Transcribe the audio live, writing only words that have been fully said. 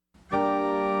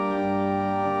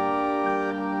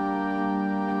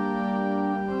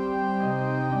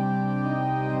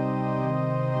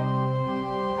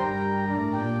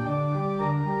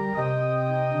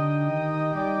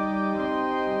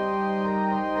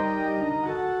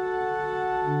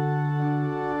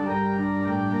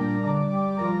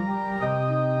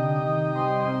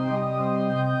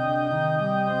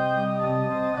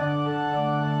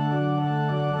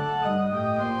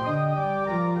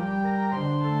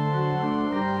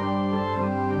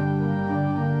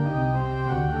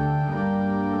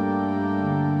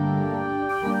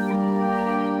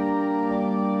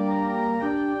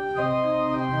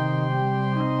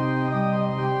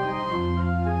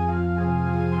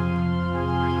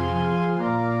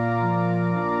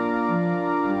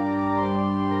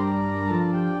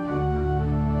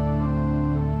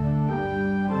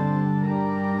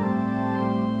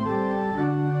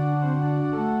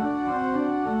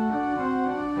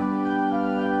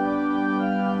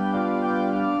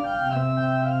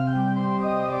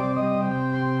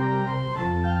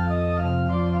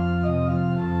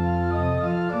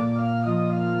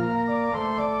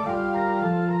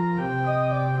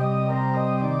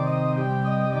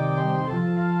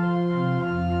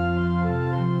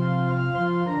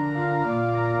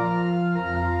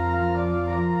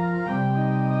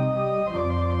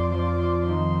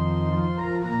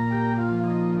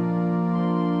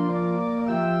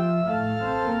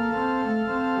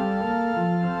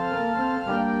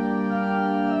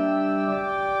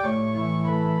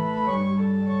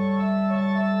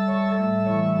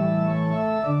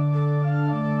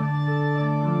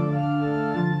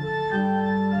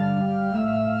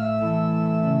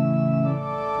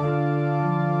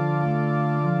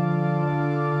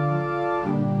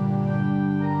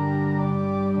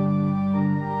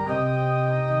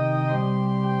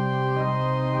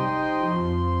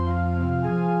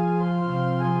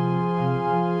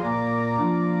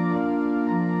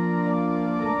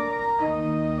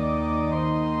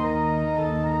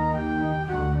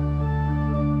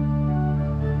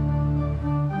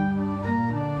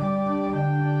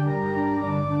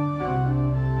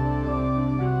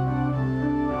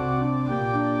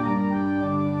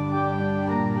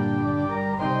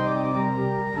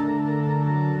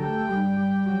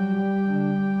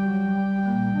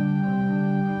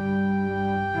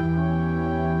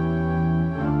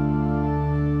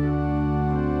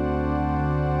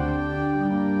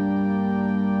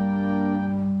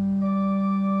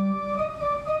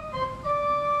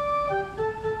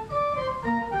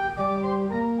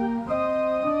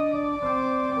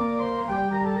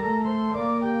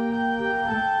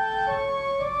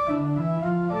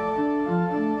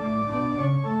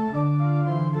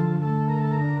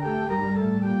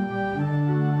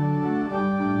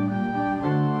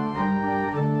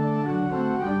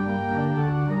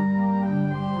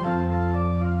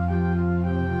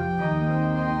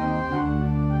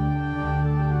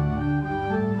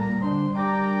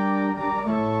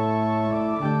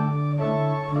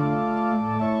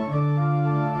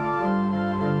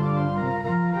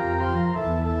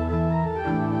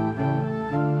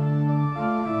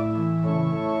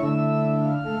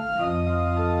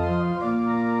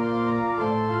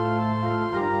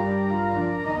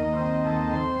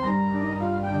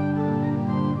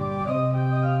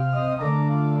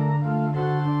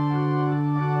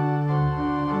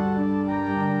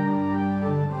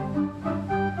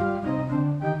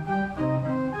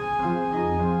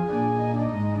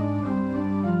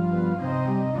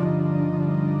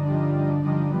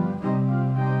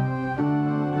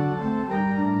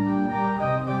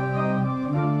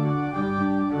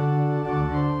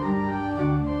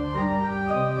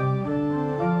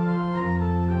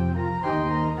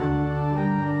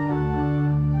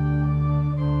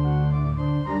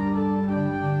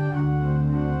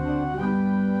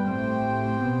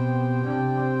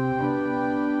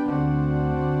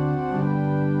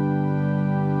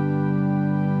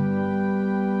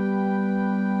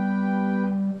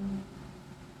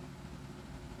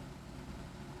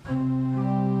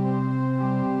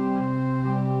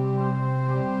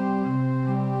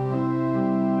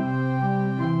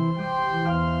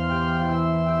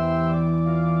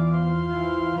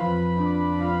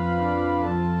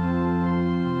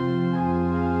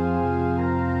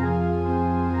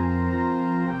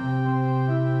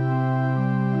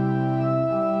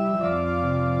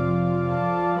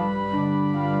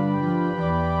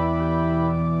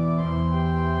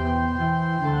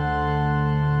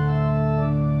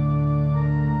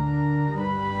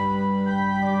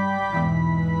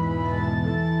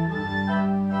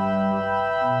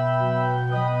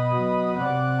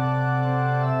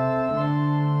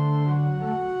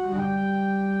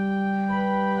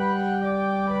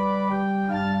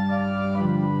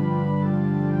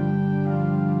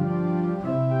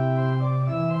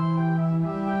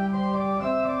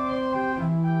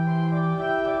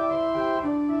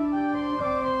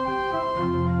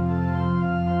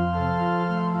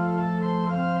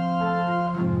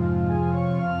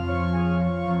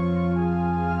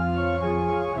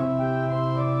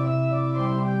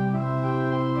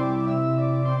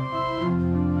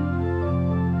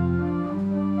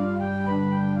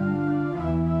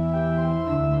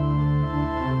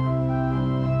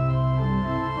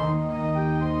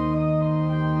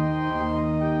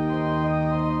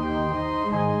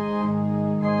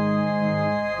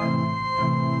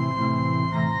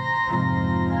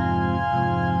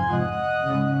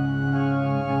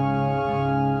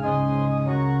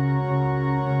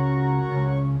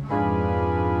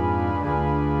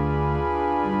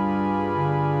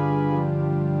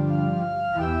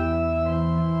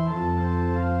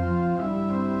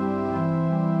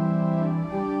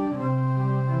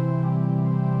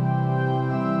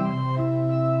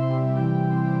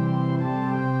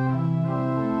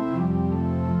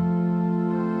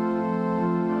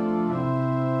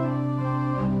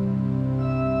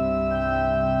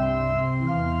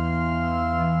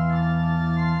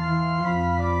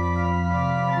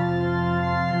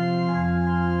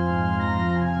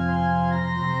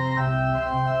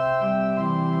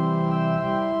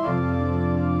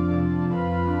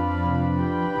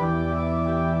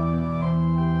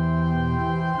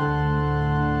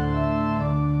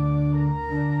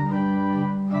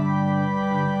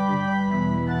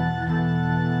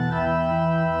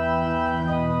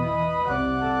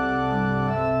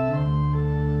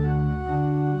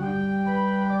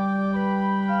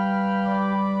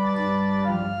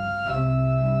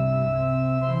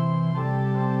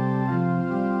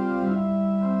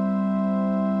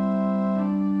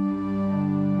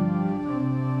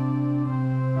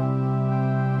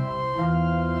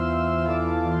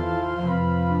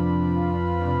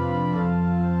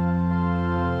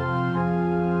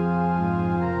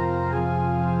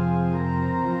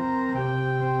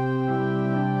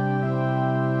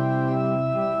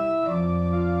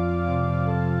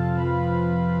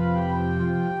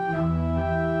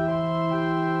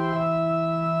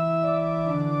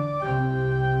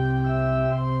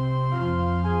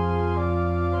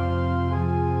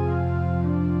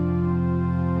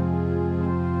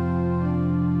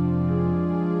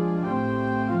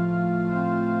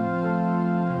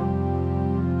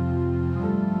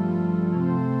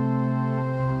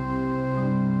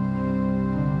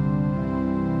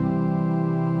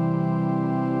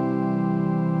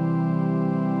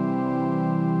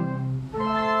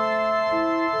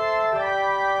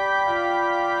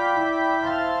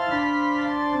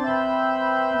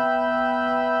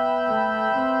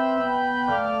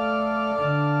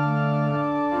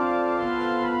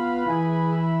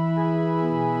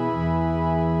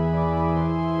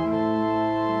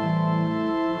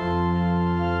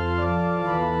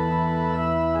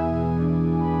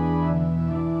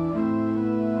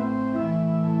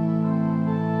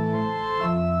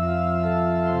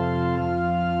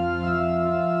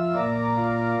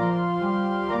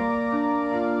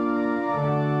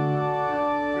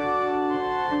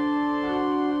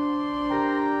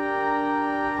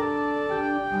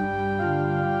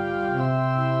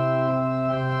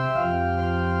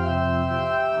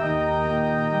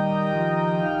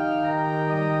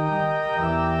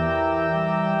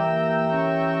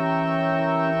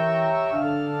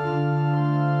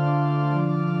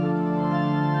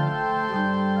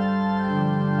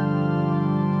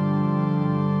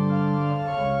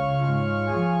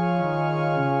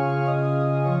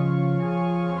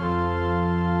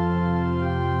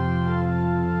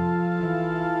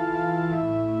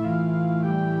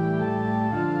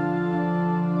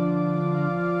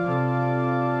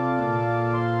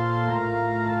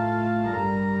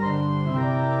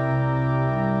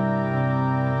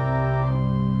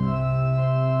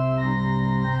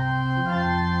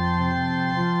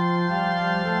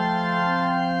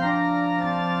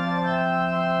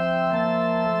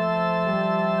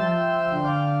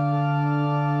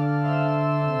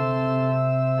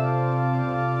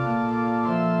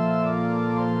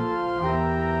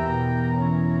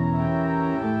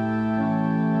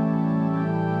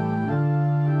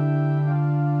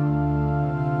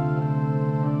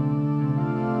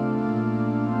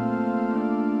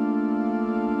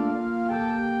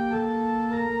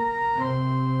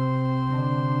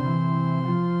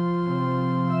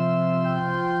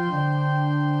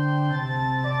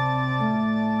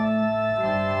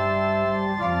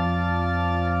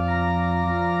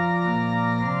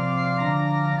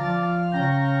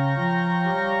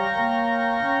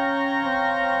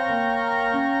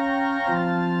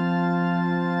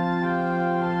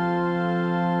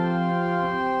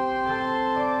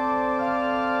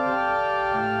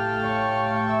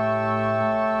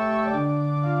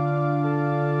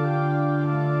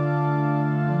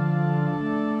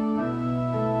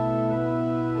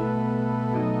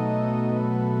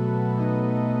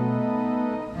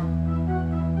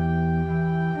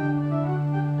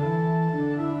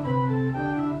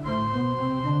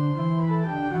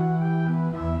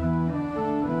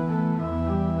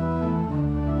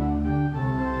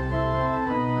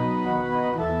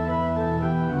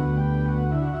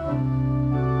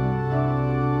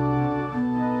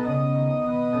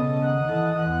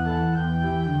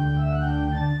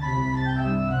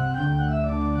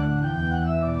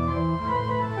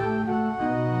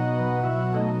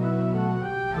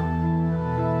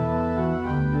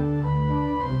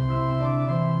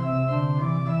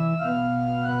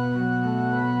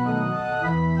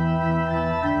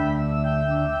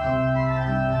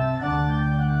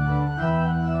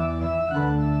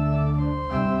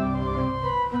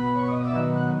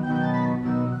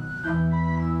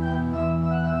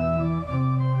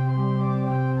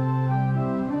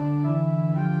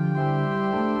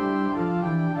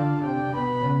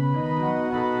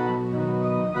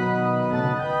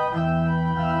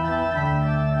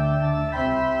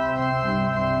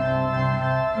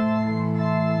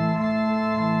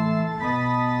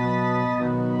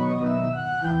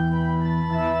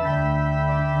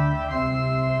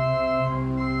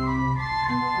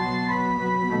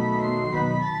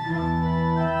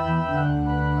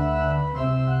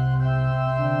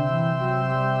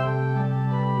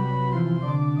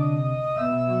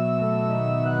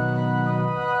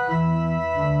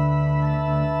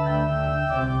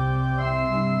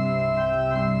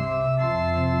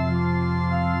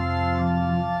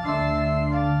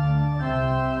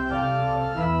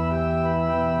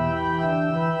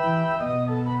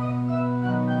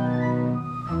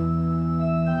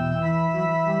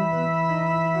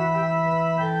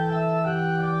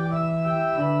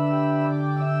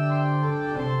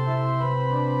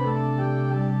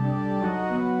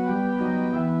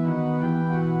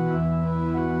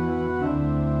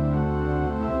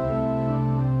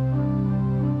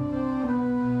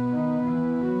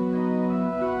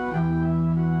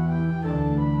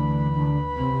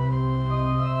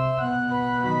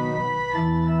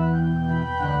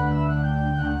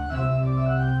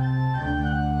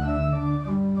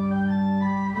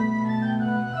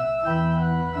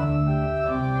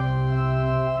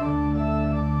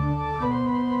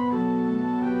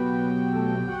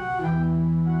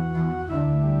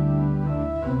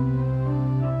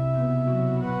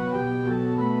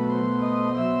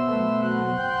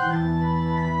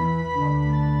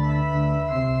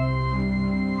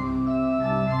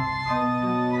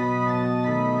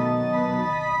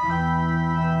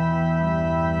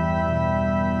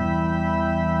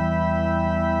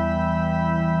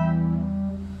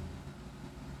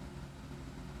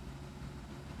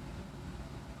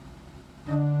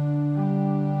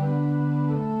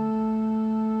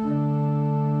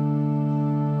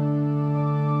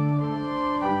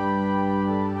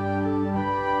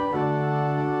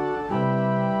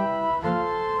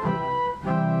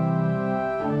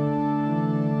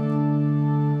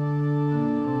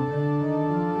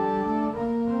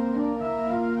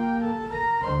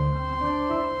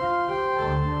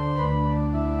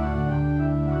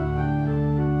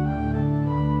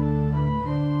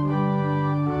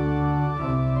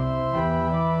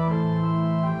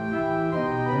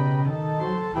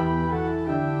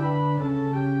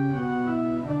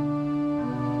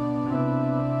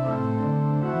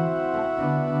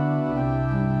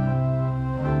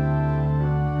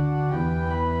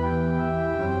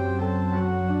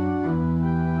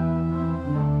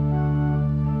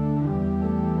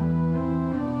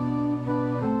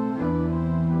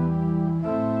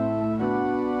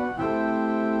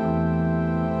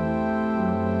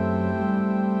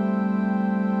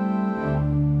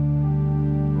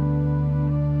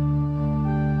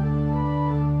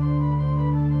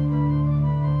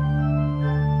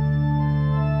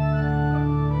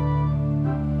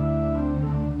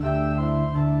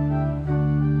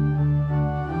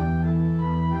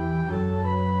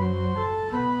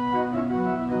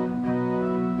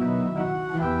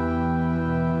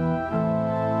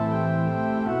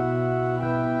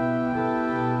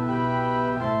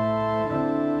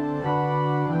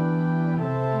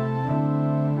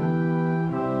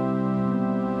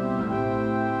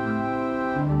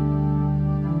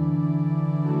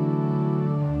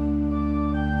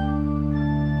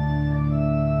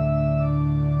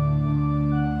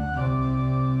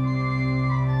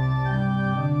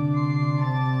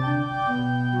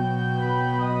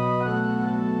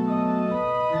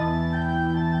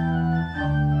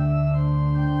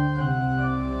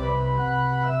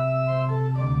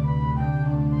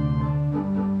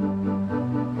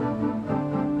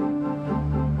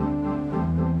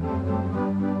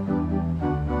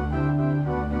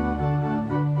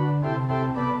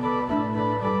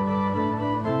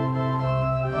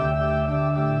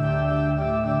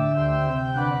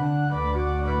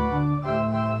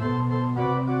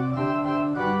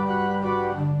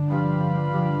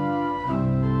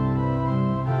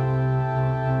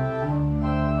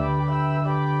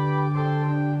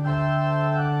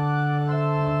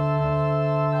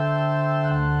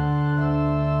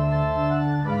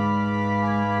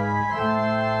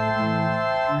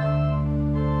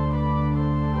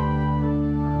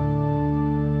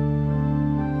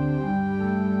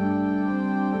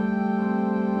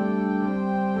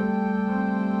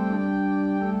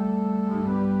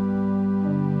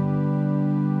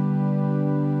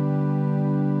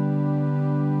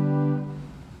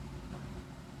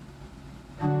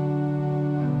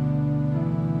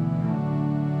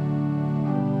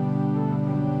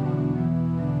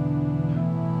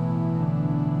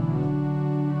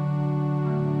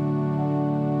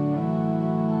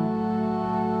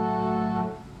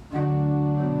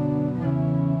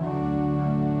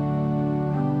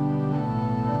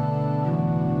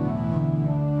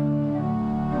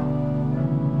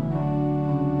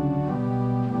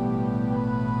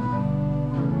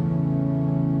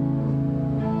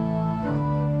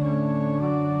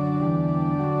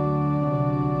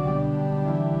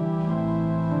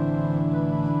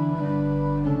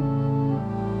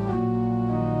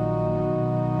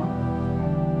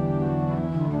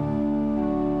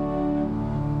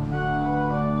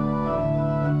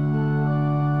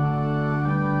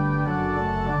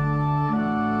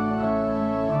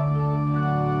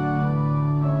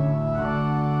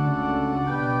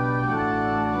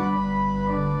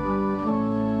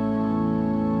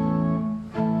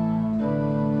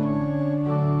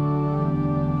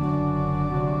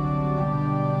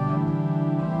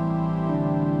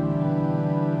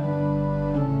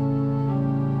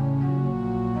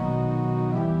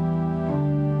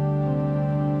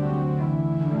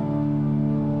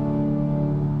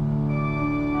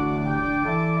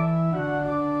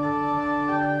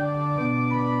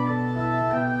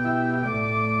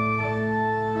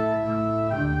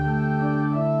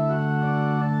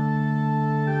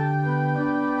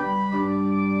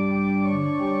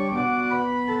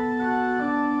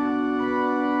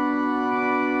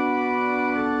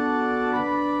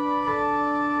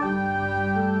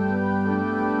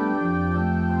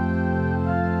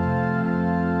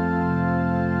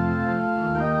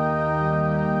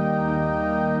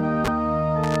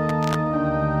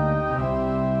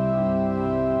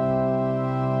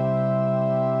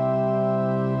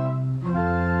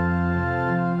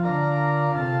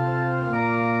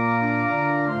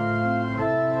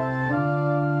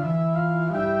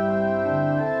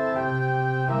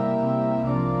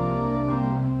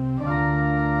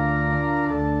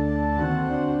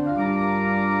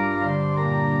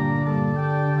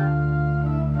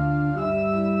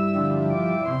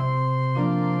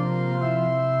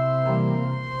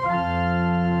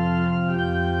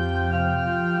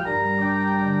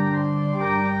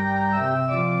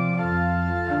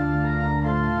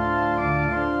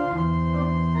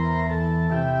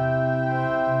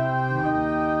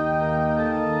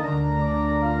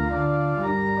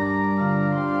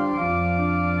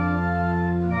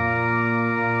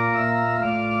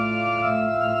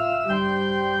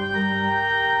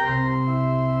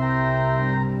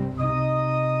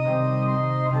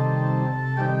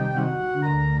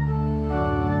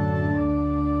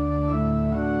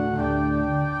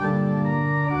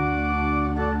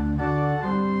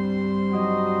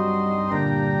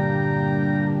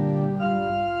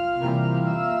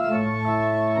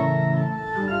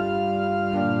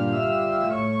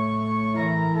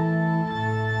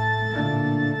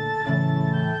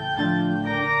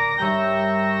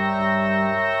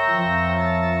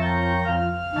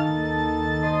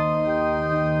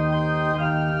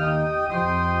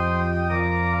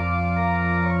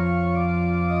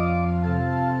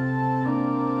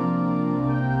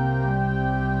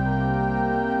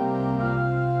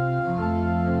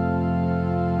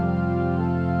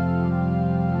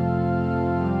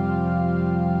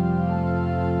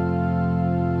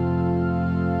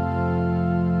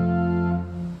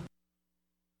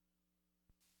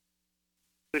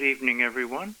Good evening,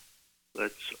 everyone.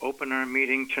 Let's open our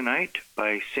meeting tonight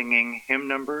by singing hymn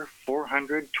number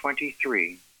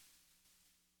 423.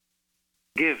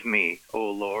 Give me, O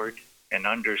Lord, an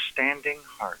understanding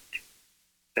heart,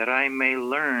 that I may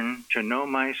learn to know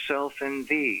myself in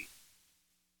Thee,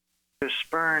 to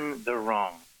spurn the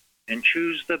wrong and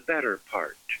choose the better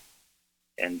part,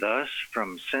 and thus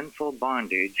from sinful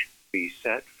bondage be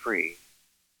set free.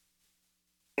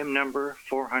 Hymn number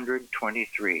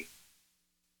 423.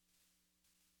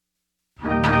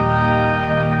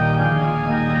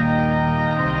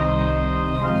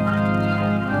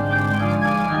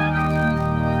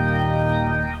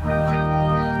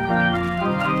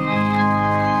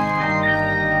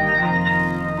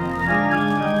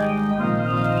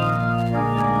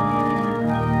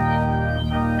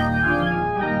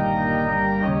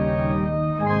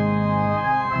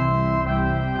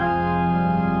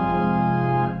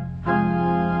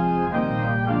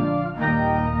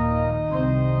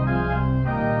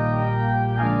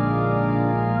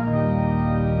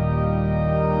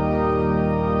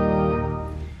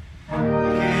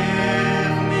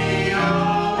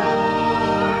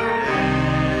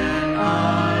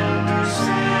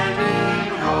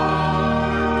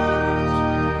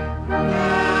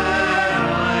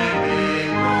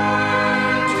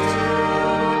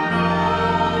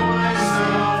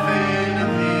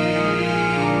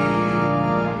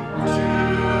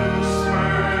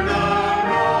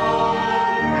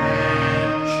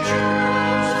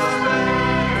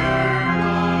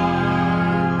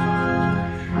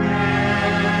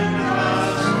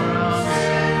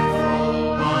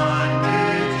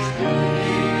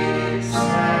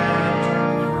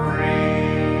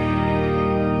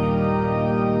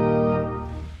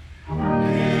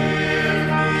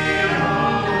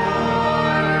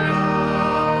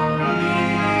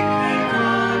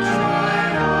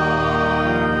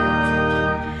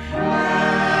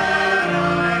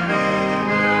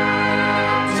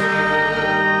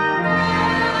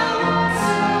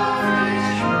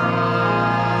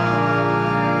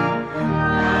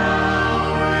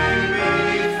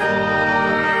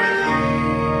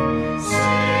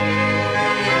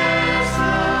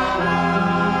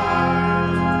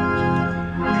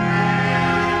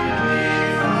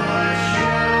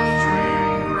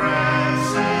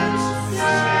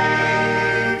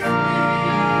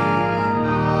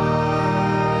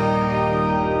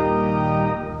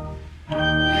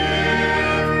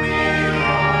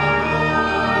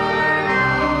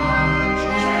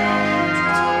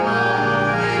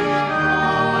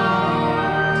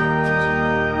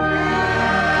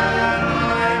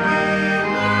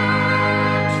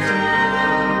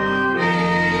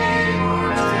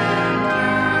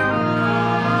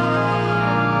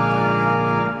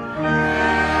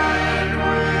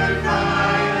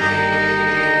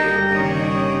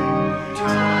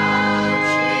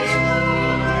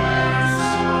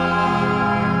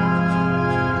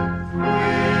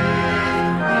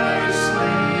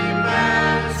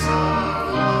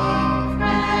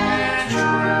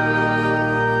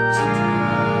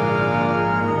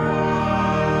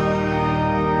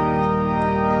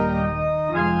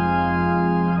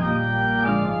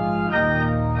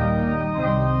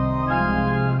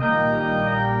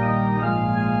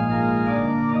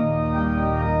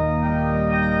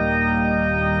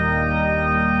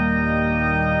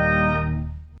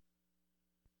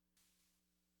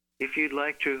 If you'd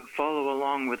like to follow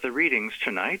along with the readings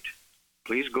tonight,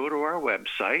 please go to our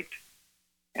website,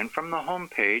 and from the home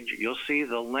page, you'll see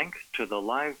the link to the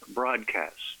live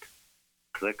broadcast.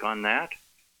 Click on that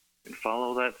and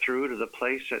follow that through to the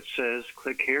place that says,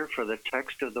 click here for the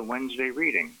text of the Wednesday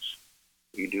readings.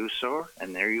 You do so,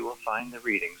 and there you will find the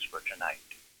readings for tonight.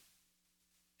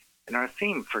 And our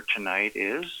theme for tonight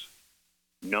is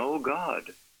Know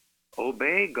God,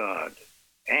 Obey God,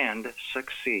 and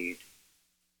Succeed.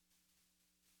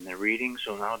 And the readings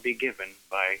will now be given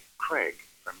by Craig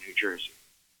from New Jersey.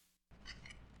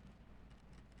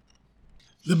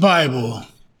 The Bible,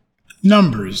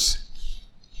 Numbers.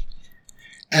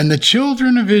 And the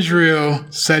children of Israel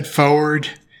set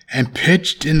forward and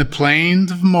pitched in the plains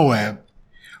of Moab,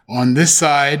 on this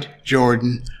side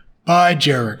Jordan, by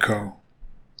Jericho.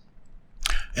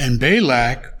 And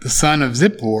Balak, the son of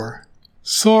Zippor,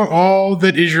 saw all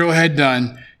that Israel had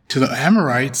done to the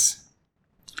Amorites,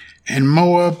 and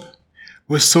Moab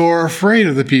was sore afraid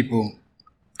of the people,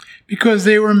 because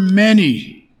they were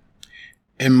many,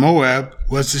 and Moab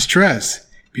was distressed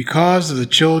because of the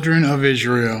children of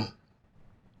Israel.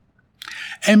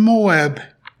 And Moab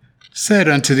said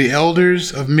unto the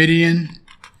elders of Midian,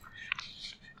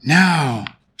 Now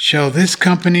shall this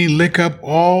company lick up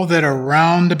all that are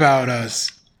round about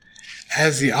us,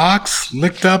 as the ox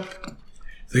licked up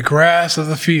the grass of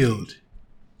the field.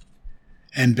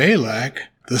 And Balak,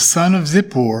 the son of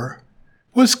Zippor,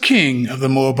 was king of the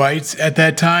Moabites at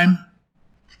that time.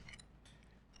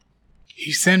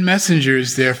 He sent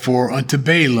messengers, therefore, unto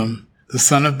Balaam, the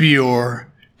son of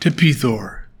Beor, to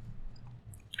Pethor,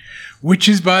 which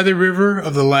is by the river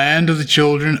of the land of the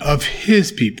children of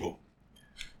his people,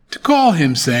 to call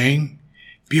him, saying,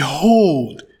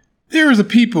 Behold, there is a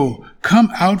people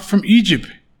come out from Egypt.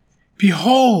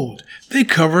 Behold, they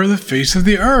cover the face of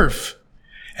the earth,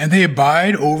 and they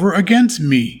abide over against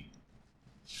me.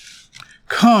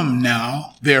 Come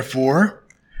now, therefore,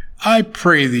 I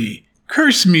pray thee,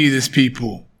 curse me this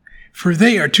people, for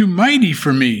they are too mighty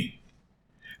for me.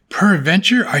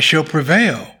 Peradventure I shall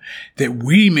prevail, that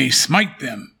we may smite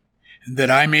them, and that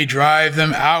I may drive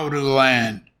them out of the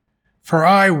land. For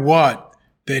I wot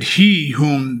that he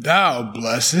whom thou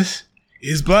blessest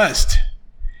is blessed,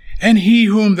 and he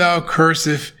whom thou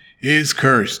cursest is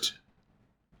cursed.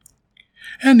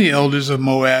 And the elders of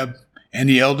Moab and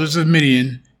the elders of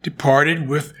Midian departed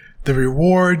with the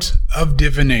rewards of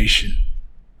divination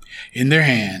in their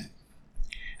hand.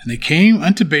 And they came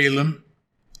unto Balaam,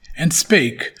 and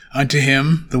spake unto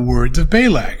him the words of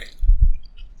Balak.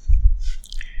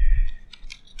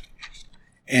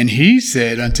 And he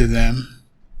said unto them,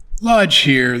 Lodge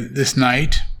here this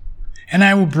night, and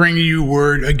I will bring you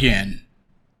word again.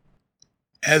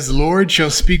 As the Lord shall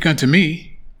speak unto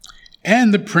me.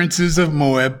 And the princes of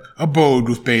Moab abode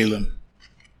with Balaam.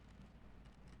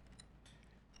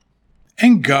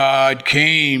 And God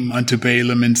came unto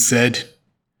Balaam and said,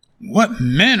 What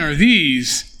men are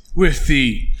these with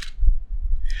thee?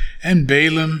 And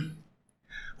Balaam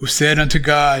was said unto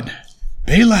God,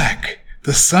 Balak,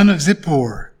 the son of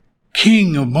Zippor,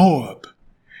 king of Moab,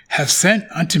 hath sent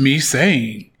unto me,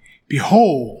 saying,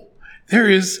 Behold, there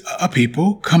is a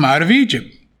people come out of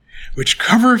Egypt, which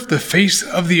covereth the face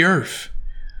of the earth.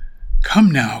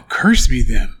 Come now, curse me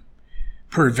them.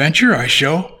 Peradventure I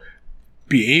shall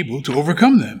be able to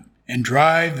overcome them, and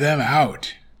drive them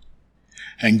out.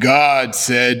 And God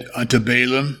said unto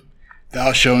Balaam,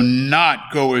 Thou shalt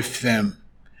not go with them.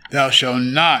 Thou shalt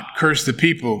not curse the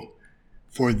people,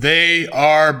 for they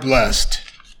are blessed.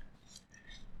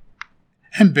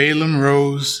 And Balaam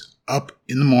rose up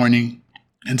in the morning,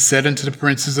 and said unto the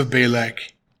princes of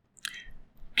Balak,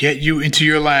 Get you into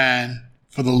your land,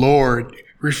 for the Lord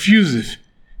refuseth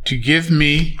to give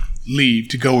me leave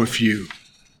to go with you.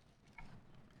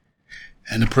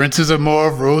 And the princes of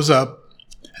Moab rose up,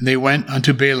 and they went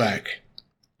unto Balak,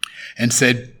 and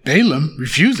said, Balaam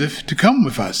refuseth to come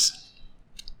with us.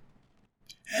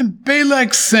 And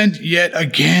Balak sent yet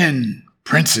again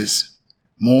princes,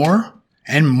 more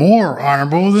and more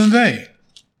honorable than they.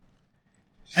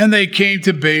 And they came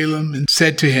to Balaam and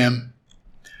said to him,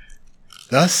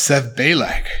 Thus saith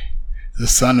Balak, the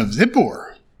son of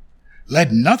Zippor,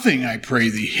 Let nothing, I pray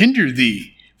thee, hinder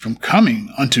thee from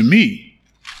coming unto me.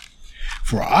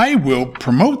 For I will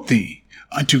promote thee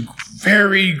unto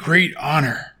very great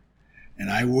honor, and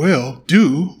I will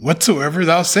do whatsoever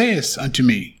thou sayest unto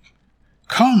me.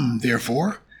 Come,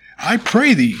 therefore, I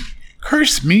pray thee,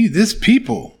 curse me this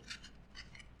people.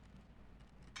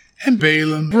 And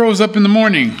Balaam rose up in the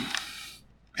morning,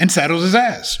 and saddled his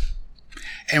ass,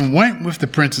 and went with the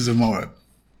princes of Moab.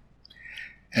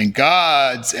 And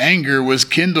God's anger was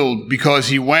kindled because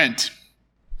he went.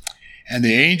 And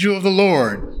the angel of the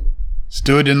Lord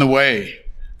stood in the way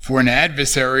for an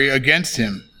adversary against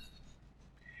him.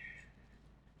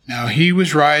 Now he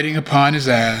was riding upon his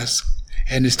ass,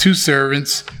 and his 2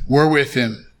 servants were with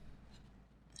him.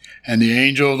 And the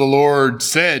angel of the Lord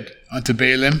said unto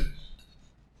Balaam,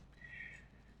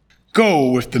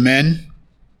 Go with the men,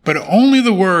 but only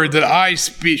the word that I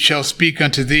shall speak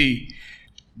unto thee,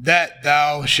 that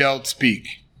thou shalt speak.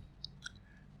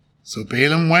 So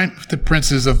Balaam went with the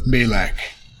princes of Balak.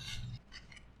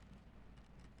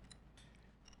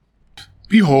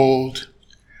 Behold,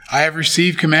 I have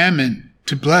received commandment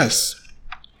to bless,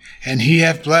 and he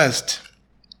hath blessed.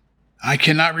 I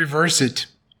cannot reverse it.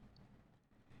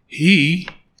 He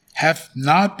hath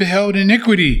not beheld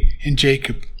iniquity in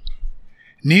Jacob,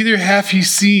 neither hath he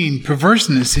seen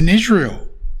perverseness in Israel.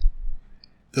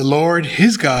 The Lord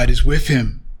his God is with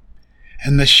him,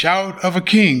 and the shout of a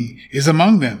king is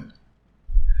among them.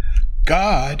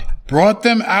 God brought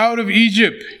them out of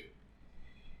Egypt.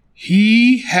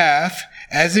 He hath,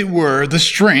 as it were, the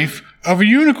strength of a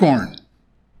unicorn.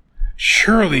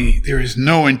 Surely there is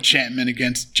no enchantment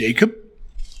against Jacob,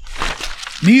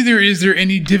 neither is there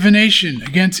any divination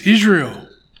against Israel.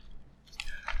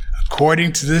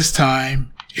 According to this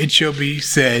time it shall be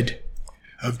said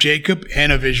of Jacob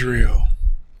and of Israel,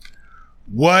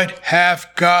 What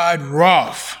hath God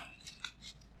wrought?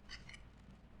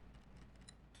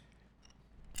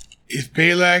 If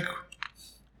Balak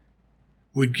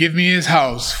would give me his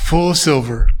house full of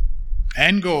silver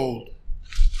and gold,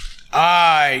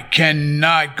 I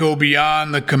cannot go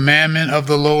beyond the commandment of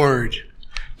the Lord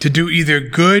to do either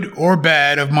good or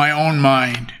bad of my own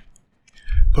mind.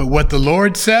 But what the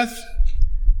Lord saith,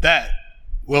 that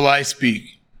will I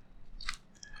speak.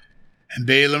 And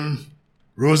Balaam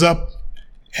rose up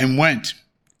and went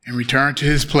and returned to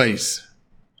his place.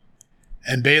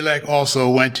 And Balak also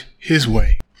went his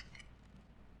way.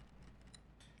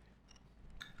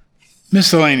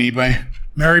 Miscellany by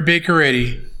Mary Baker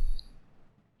Eddy.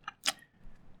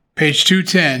 Page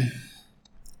 210.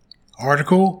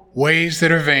 Article, Ways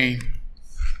That Are Vain.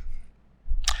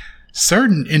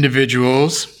 Certain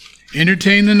individuals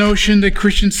entertain the notion that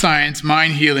Christian Science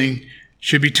mind healing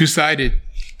should be two-sided,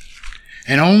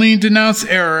 and only denounce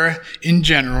error in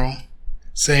general,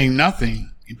 saying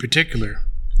nothing in particular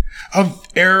of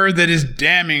error that is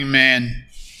damning man.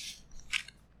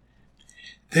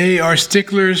 They are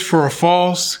sticklers for a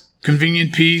false,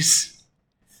 convenient peace,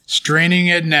 straining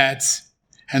at gnats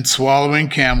and swallowing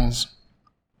camels.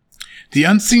 The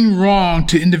unseen wrong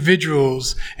to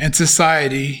individuals and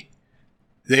society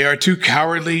they are too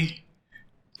cowardly,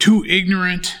 too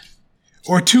ignorant,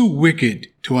 or too wicked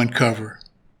to uncover,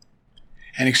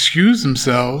 and excuse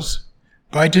themselves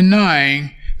by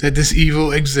denying that this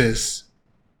evil exists.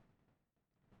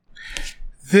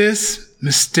 This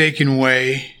mistaken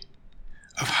way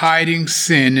of hiding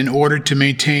sin in order to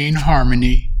maintain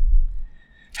harmony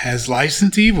has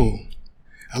licensed evil,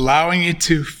 allowing it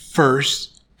to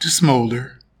first to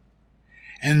smolder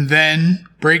and then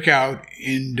break out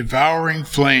in devouring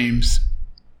flames.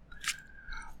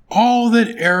 All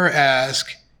that error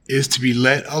asks is to be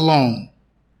let alone,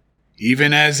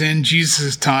 even as in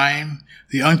Jesus' time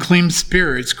the unclean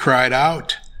spirits cried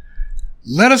out,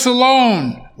 "Let us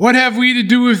alone! What have we to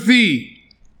do with thee?"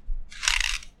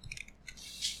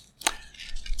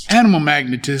 Animal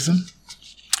magnetism,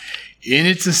 in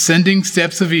its ascending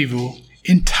steps of evil,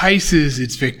 entices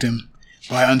its victim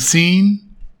by unseen,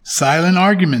 silent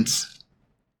arguments,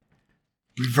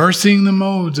 reversing the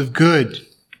modes of good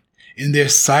in their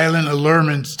silent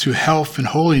allurements to health and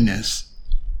holiness.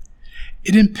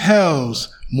 It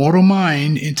impels mortal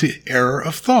mind into error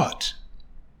of thought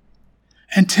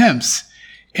and tempts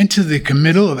into the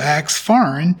committal of acts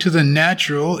foreign to the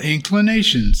natural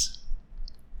inclinations.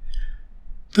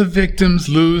 The victims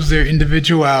lose their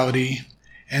individuality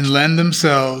and lend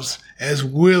themselves as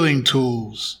willing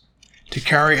tools to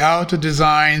carry out the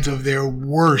designs of their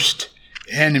worst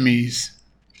enemies,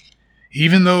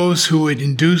 even those who would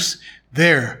induce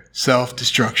their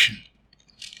self-destruction.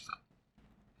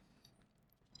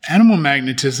 Animal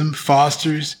magnetism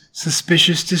fosters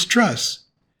suspicious distrust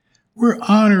where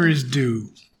honor is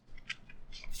due,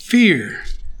 fear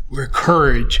where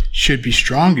courage should be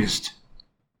strongest,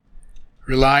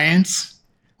 reliance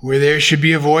where there should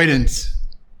be avoidance,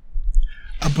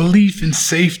 a belief in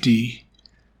safety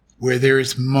where there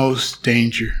is most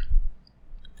danger.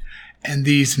 And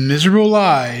these miserable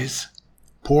lies,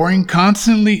 pouring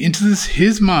constantly into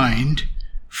his mind,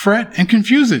 fret and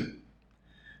confuse it,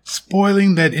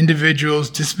 spoiling that individual's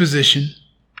disposition,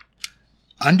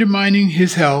 undermining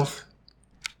his health,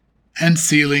 and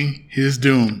sealing his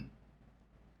doom,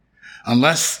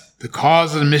 unless the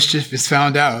cause of the mischief is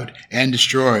found out and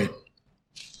destroyed.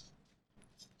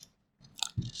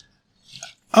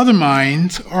 Other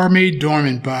minds are made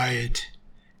dormant by it,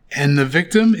 and the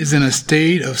victim is in a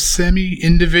state of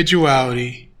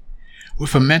semi-individuality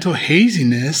with a mental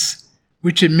haziness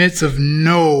which admits of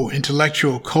no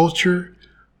intellectual culture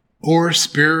or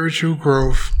spiritual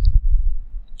growth.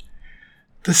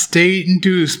 The state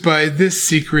induced by this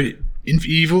secret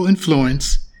evil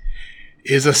influence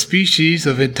is a species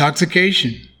of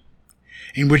intoxication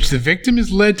in which the victim is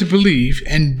led to believe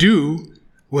and do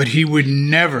what he would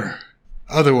never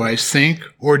otherwise think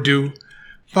or do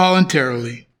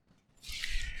voluntarily.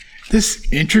 This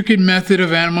intricate method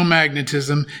of animal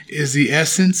magnetism is the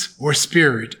essence or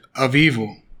spirit of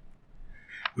evil,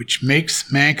 which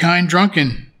makes mankind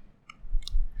drunken.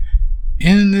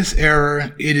 In this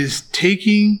error, it is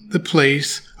taking the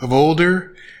place of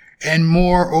older and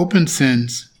more open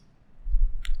sins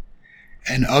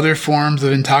and other forms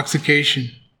of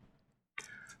intoxication.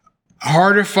 A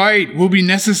harder fight will be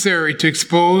necessary to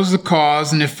expose the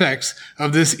cause and effects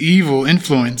of this evil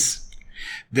influence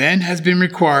than has been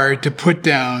required to put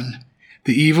down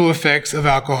the evil effects of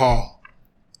alcohol.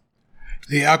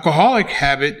 The alcoholic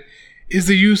habit is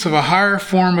the use of a higher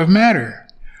form of matter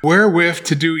wherewith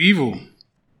to do evil,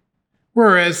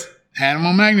 whereas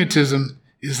Animal magnetism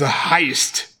is the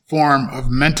highest form of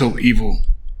mental evil,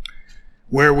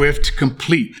 wherewith to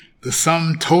complete the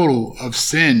sum total of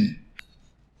sin.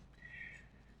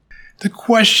 The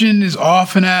question is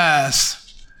often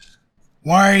asked,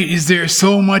 why is there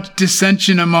so much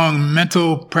dissension among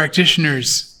mental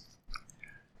practitioners?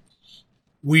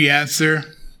 We answer,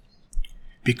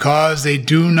 because they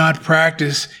do not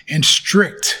practice in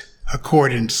strict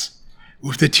accordance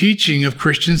with the teaching of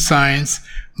Christian Science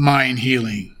mind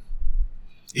healing.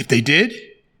 If they did,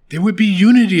 there would be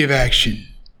unity of action,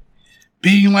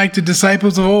 being like the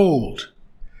disciples of old,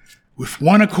 with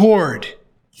one accord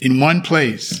in one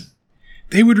place.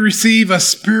 They would receive a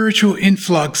spiritual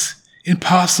influx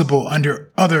impossible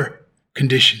under other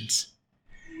conditions,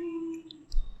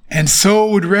 and so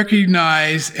would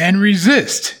recognize and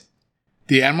resist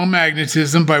the animal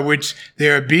magnetism by which they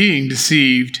are being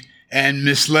deceived and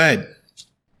misled.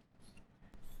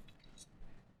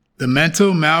 The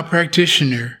mental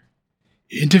malpractitioner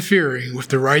interfering with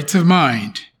the rights of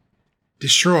mind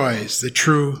destroys the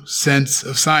true sense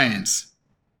of science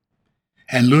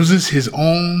and loses his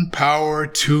own power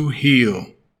to heal.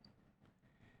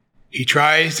 He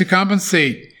tries to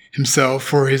compensate himself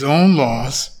for his own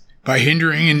loss by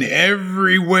hindering in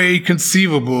every way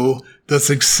conceivable the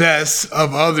success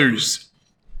of others.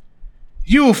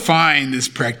 You'll find this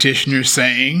practitioner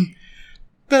saying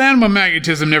that animal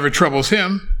magnetism never troubles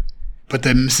him, but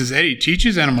that Mrs. Eddy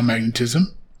teaches animal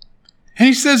magnetism, and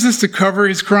he says this to cover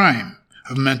his crime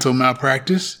of mental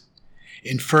malpractice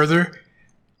in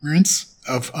furtherance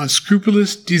of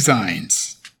unscrupulous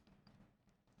designs.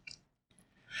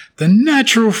 The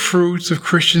natural fruits of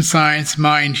Christian Science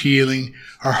mind healing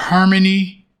are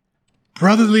harmony,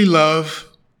 brotherly love,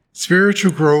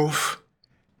 spiritual growth,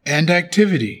 and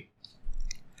activity.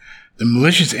 The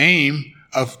malicious aim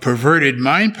of perverted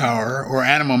mind power or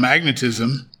animal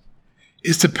magnetism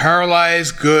is to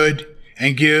paralyze good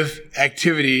and give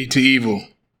activity to evil.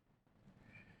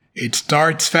 It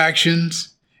starts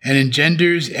factions and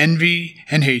engenders envy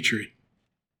and hatred.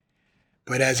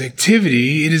 But as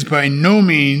activity, it is by no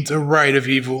means a right of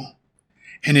evil,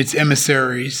 and its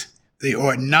emissaries, they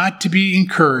ought not to be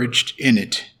encouraged in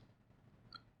it.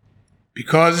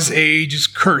 Because this age is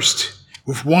cursed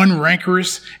with one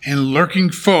rancorous and lurking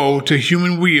foe to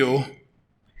human weal,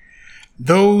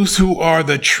 those who are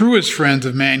the truest friends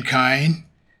of mankind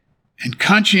and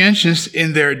conscientious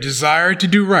in their desire to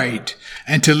do right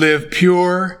and to live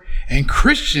pure and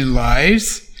Christian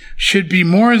lives should be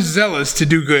more zealous to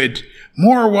do good,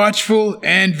 more watchful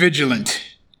and vigilant.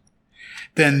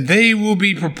 Then they will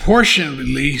be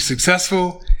proportionately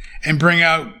successful and bring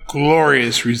out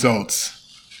glorious results.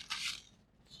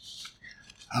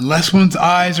 Unless one's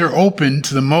eyes are open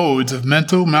to the modes of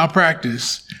mental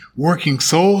malpractice working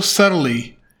so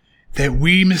subtly that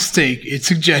we mistake its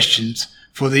suggestions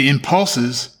for the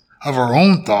impulses of our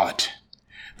own thought,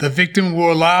 the victim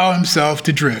will allow himself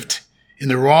to drift in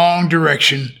the wrong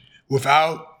direction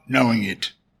without knowing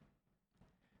it.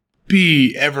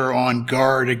 Be ever on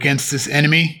guard against this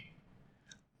enemy.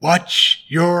 Watch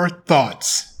your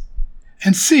thoughts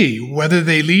and see whether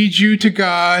they lead you to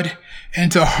God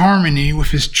and to harmony with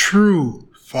his true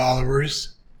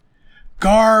followers.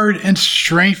 Guard and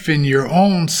strengthen your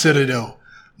own citadel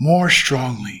more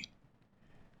strongly.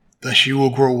 Thus you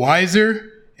will grow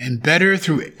wiser and better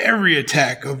through every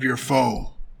attack of your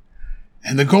foe.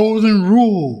 And the golden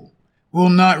rule will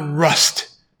not rust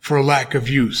for lack of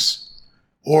use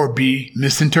or be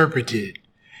misinterpreted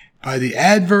by the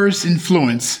adverse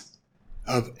influence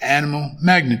of animal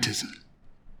magnetism.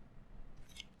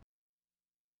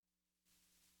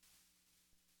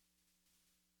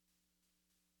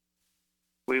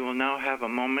 We will now have a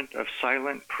moment of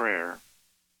silent prayer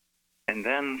and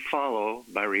then follow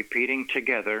by repeating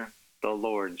together the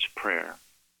Lord's Prayer.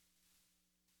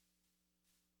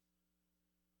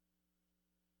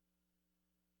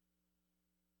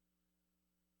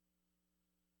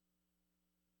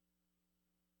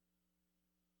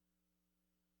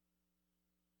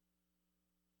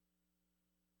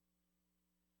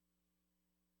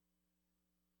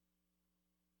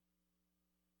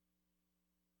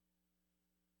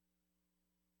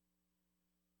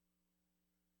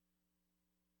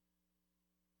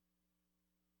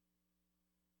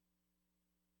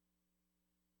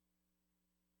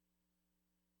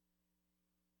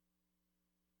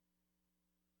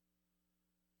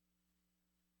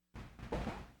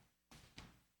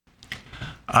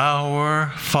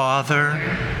 Our Father,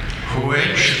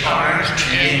 which art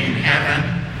in heaven,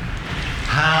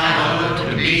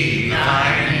 hallowed be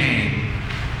thy name.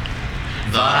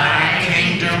 Thy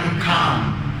kingdom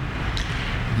come,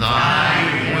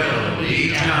 thy will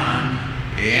be done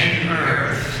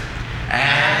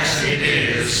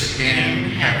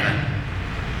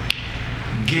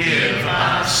Give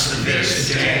us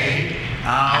this day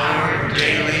our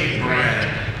daily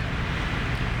bread,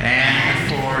 and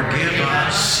forgive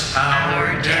us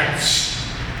our debts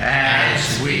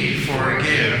as we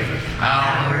forgive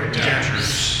our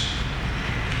debtors.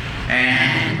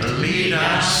 And lead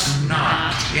us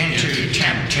not into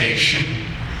temptation,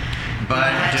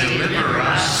 but deliver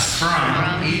us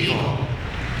from evil.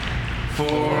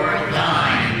 For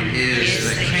thine is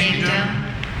the kingdom,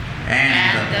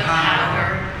 and the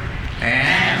power,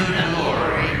 and the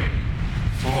glory,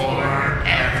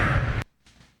 forever.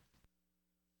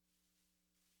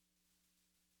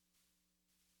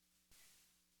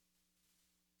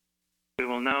 We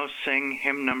will now sing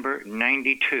hymn number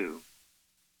 92.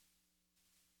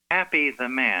 Happy the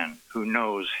man who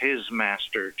knows his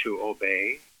master to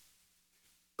obey,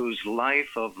 whose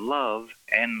life of love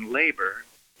and labor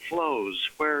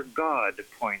flows where God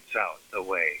points out the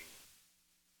way.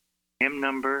 Hymn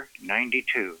number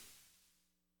 92.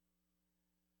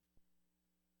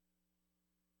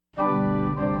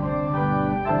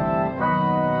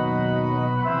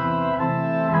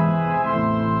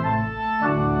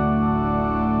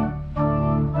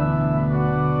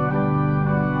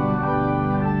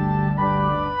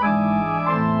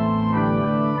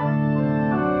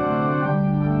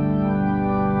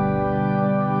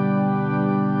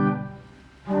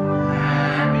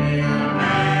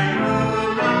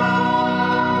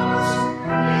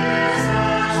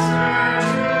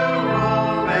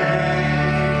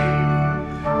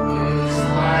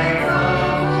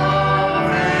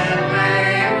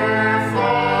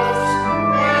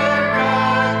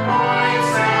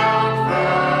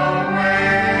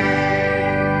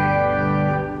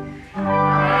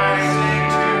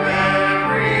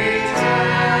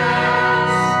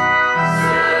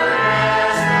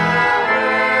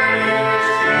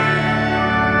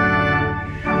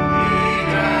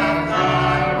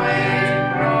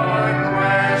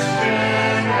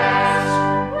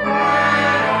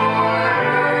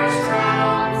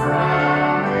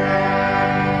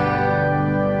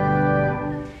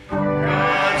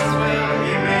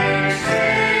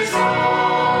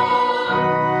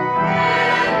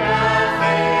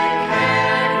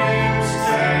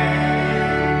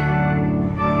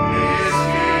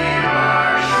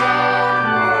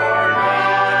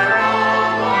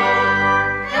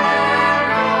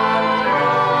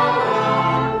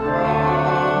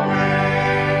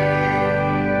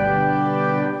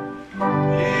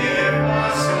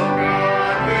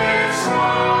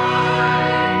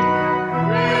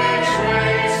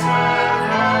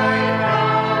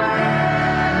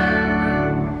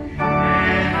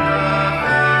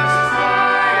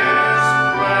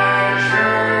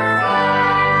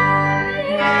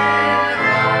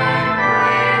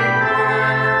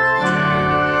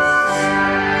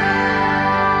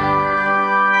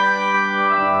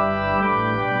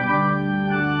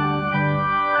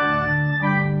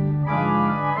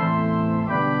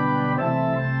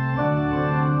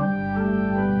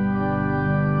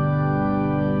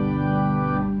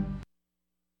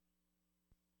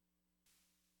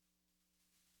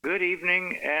 Good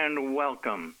evening and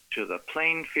welcome to the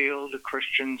Plainfield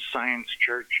Christian Science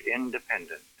Church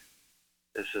Independent.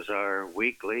 This is our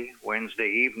weekly Wednesday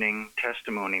evening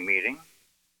testimony meeting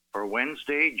for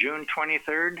Wednesday, June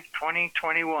 23rd,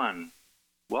 2021.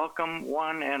 Welcome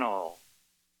one and all.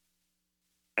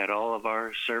 At all of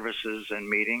our services and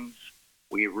meetings,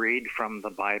 we read from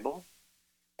the Bible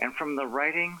and from the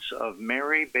writings of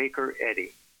Mary Baker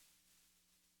Eddy.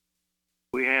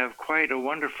 We have quite a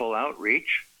wonderful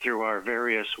outreach through our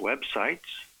various websites,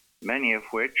 many of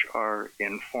which are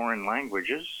in foreign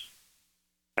languages.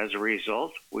 As a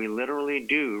result, we literally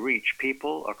do reach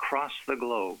people across the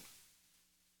globe.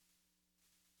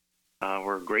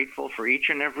 We're grateful for each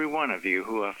and every one of you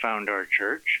who have found our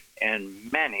church,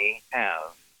 and many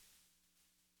have.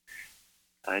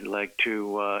 I'd like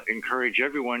to encourage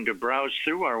everyone to browse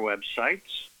through our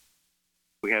websites.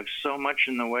 We have so much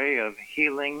in the way of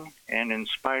healing and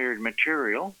inspired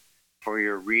material for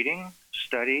your reading,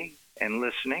 study, and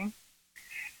listening.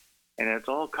 And it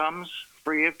all comes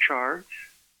free of charge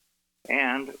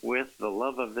and with the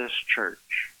love of this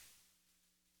church.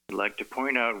 I'd like to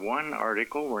point out one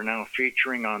article we're now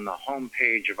featuring on the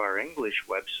homepage of our English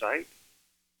website.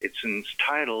 It's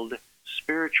entitled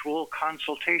Spiritual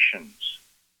Consultations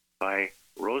by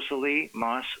Rosalie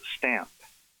Moss Stamp.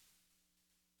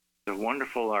 It's a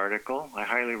wonderful article. I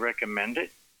highly recommend it.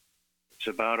 It's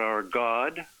about our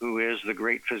God, who is the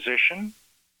great physician,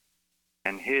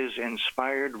 and his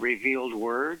inspired, revealed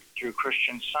word through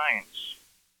Christian Science.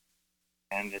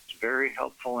 And it's very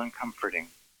helpful and comforting.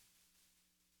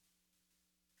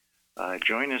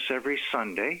 Join us every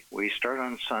Sunday. We start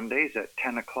on Sundays at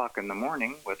 10 o'clock in the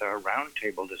morning with our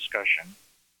roundtable discussion.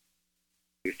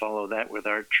 We follow that with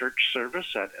our church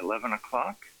service at 11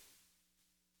 o'clock.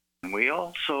 And we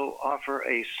also offer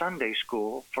a Sunday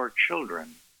school for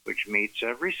children, which meets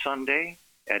every Sunday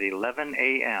at 11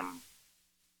 a.m.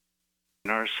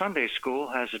 And our Sunday school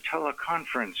has a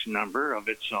teleconference number of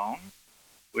its own,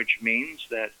 which means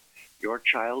that your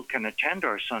child can attend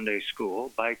our Sunday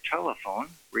school by telephone,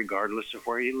 regardless of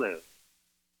where you live.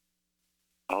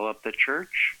 Call up the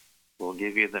church. We'll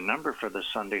give you the number for the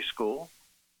Sunday school,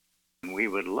 and we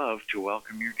would love to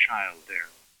welcome your child there.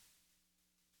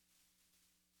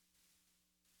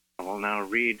 I will now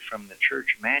read from the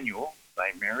church manual by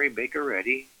Mary Baker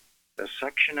Eddy, the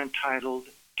section entitled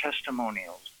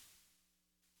Testimonials.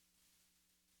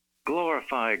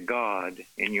 Glorify God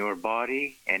in your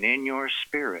body and in your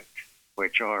spirit,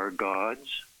 which are God's,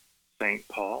 St.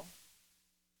 Paul.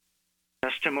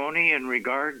 Testimony in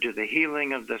regard to the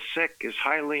healing of the sick is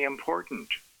highly important.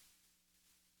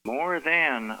 More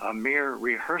than a mere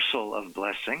rehearsal of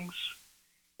blessings,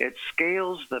 it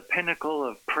scales the pinnacle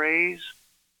of praise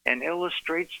and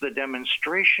illustrates the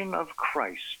demonstration of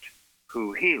Christ,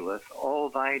 who healeth all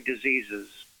thy diseases.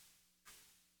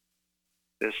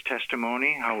 This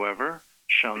testimony, however,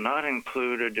 shall not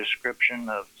include a description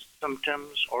of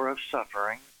symptoms or of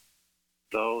suffering,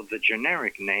 though the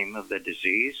generic name of the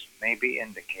disease may be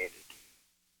indicated.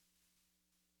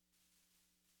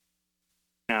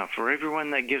 Now, for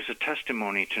everyone that gives a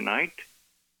testimony tonight,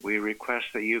 we request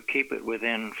that you keep it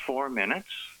within 4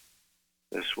 minutes.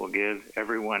 This will give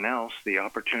everyone else the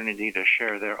opportunity to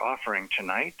share their offering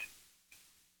tonight.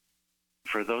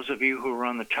 For those of you who are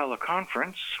on the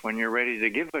teleconference, when you're ready to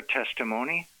give a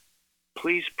testimony,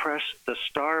 please press the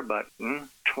star button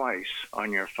twice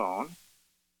on your phone.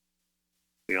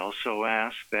 We also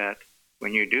ask that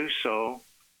when you do so,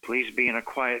 please be in a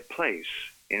quiet place,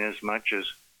 inasmuch as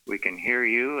we can hear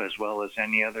you as well as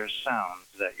any other sounds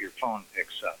that your phone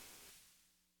picks up.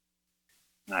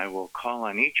 And I will call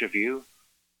on each of you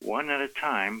one at a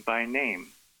time by name.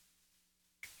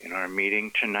 And our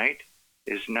meeting tonight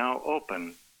is now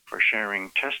open for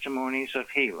sharing testimonies of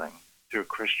healing through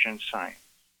Christian Science.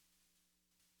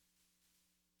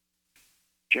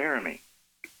 Jeremy.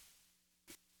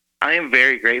 I am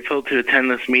very grateful to attend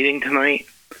this meeting tonight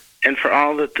and for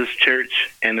all that this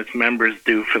church and its members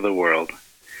do for the world.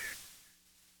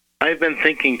 I've been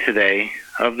thinking today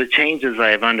of the changes I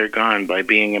have undergone by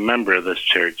being a member of this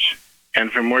church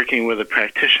and from working with a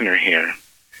practitioner here.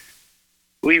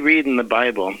 We read in the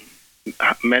Bible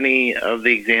many of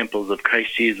the examples of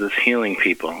Christ Jesus healing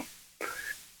people.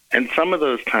 And some of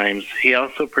those times, he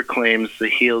also proclaims the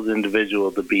healed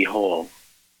individual to be whole.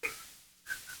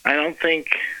 I don't think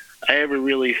I ever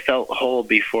really felt whole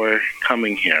before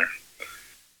coming here.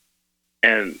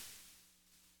 And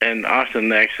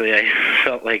often, actually, I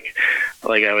felt like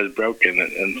I was broken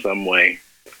in some way.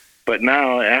 But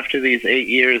now, after these 8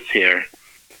 years here,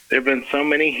 there have been so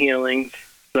many healings,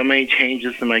 so many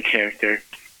changes in my character,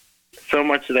 so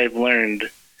much that I've learned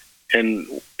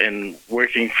in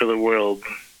working for the world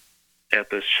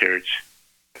at this church,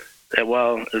 that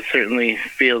while it certainly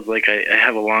feels like I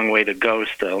have a long way to go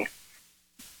still,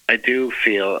 I do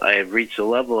feel I have reached a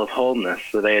level of wholeness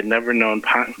that I had never known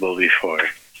possible before.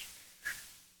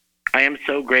 I am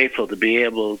so grateful to be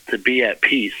able to be at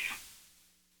peace,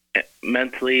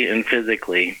 mentally and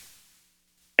physically,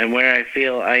 and where I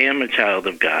feel I am a child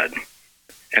of God,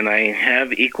 and I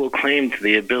have equal claim to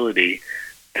the ability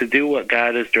to do what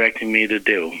God is directing me to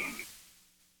do.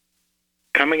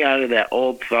 Coming out of that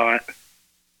old thought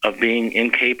of being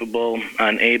incapable,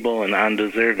 unable, and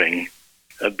undeserving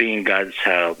of being God's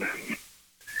child,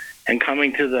 and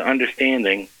coming to the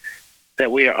understanding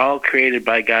that we are all created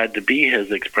by God to be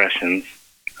his expressions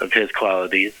of his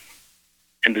qualities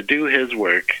and to do his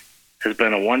work has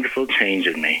been a wonderful change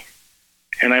in me,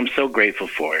 and I'm so grateful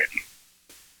for it.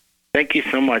 Thank you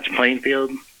so much,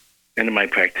 Plainfield, and to my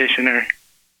practitioner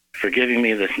for giving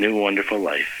me this new wonderful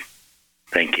life.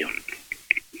 Thank you.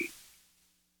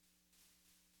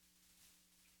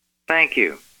 Thank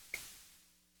you.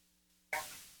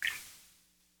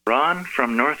 Ron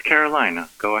from North Carolina,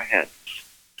 go ahead.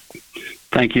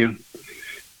 Thank you.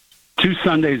 2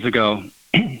 Sundays ago,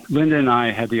 Linda and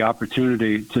I had the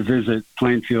opportunity to visit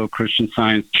Plainfield Christian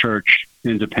Science Church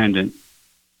Independent.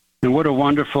 And what a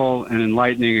wonderful and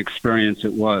enlightening experience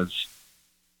it was.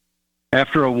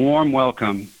 After a warm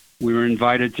welcome, we were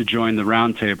invited to join the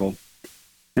roundtable,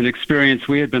 an experience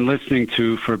we had been listening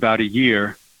to for about a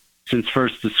year since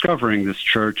first discovering this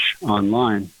church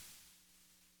online.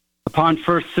 Upon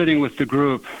first sitting with the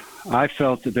group, I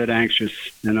felt a bit anxious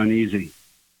and uneasy.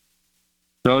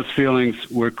 Those feelings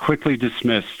were quickly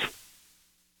dismissed.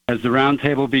 As the round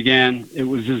table began, it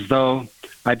was as though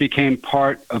I became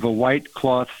part of a white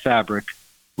cloth fabric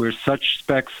where such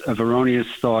specks of erroneous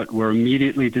thought were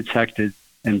immediately detected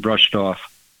and brushed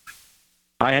off.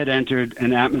 I had entered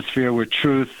an atmosphere where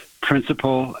truth,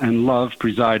 principle, and love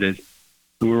presided,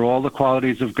 and where all the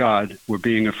qualities of God were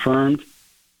being affirmed,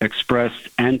 expressed,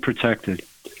 and protected.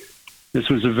 This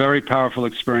was a very powerful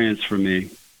experience for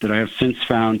me that I have since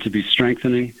found to be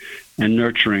strengthening and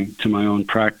nurturing to my own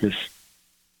practice.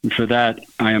 And for that,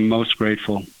 I am most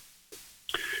grateful.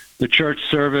 The church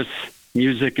service,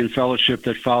 music, and fellowship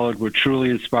that followed were truly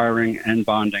inspiring and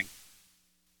bonding.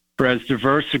 For as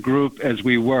diverse a group as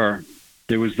we were,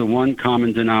 there was the one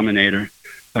common denominator,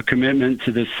 a commitment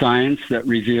to this science that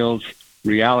reveals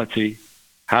reality,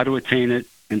 how to attain it,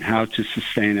 and how to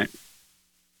sustain it.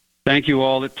 Thank you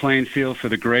all at Plainfield for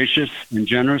the gracious and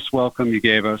generous welcome you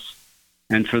gave us,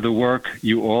 and for the work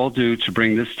you all do to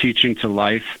bring this teaching to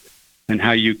life, and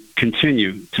how you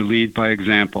continue to lead by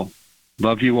example.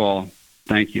 Love you all.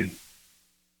 Thank you.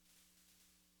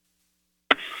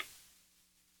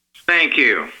 Thank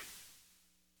you.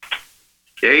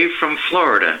 Dave from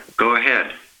Florida, go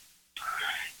ahead.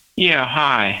 Yeah,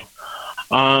 hi.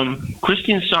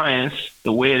 Christian Science,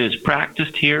 the way it is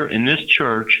practiced here in this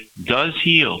church, does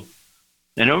heal.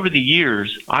 And over the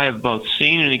years, I have both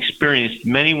seen and experienced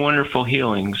many wonderful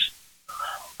healings.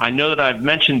 I know that I've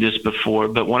mentioned this before,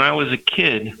 but when I was a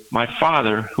kid, my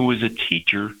father, who was a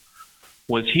teacher,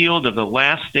 was healed of the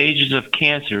last stages of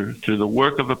cancer through the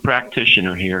work of a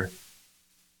practitioner here.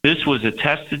 This was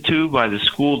attested to by the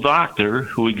school doctor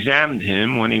who examined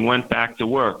him when he went back to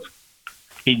work.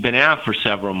 He'd been out for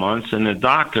several months, and the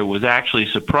doctor was actually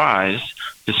surprised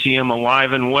to see him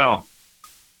alive and well.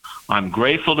 I'm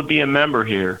grateful to be a member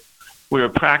here. We are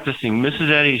practicing Mrs.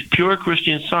 Eddy's Pure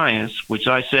Christian Science, which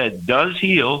I said does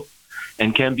heal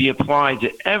and can be applied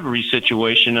to every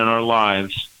situation in our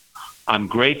lives. I'm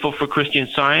grateful for Christian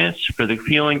Science, for the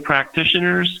healing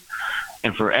practitioners,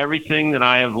 and for everything that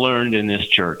I have learned in this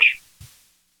church.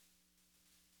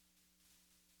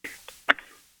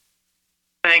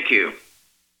 Thank you.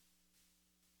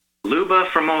 Luba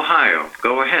from Ohio,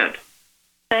 go ahead.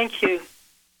 Thank you.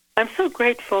 I'm so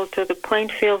grateful to the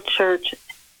Plainfield Church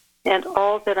and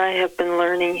all that I have been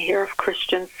learning here of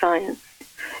Christian Science.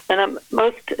 And I'm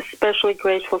most especially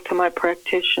grateful to my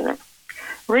practitioner.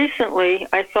 Recently,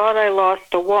 I thought I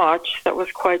lost a watch that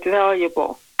was quite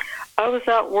valuable. I was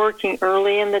out working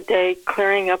early in the day,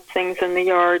 clearing up things in the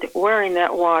yard, wearing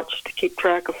that watch to keep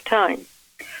track of time.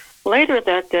 Later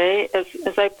that day,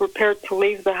 as I prepared to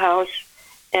leave the house,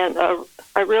 and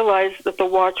I realized that the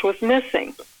watch was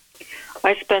missing.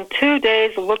 I spent 2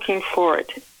 days looking for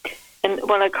it. And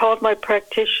when I called my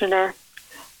practitioner,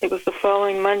 it was the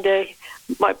following Monday,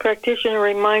 my practitioner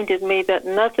reminded me that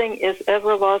nothing is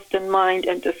ever lost in mind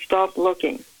and to stop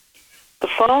looking. The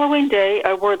following day,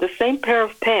 I wore the same pair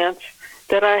of pants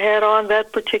that I had on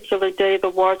that particular day the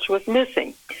watch was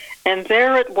missing. And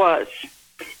there it was.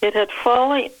 It had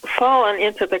fallen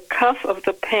into the cuff of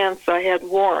the pants I had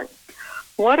worn.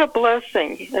 What a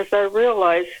blessing, as I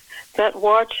realized that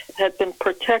watch had been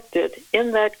protected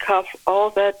in that cuff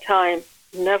all that time,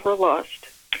 never lost.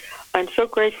 I'm so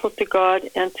grateful to God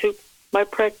and to my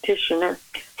practitioner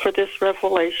for this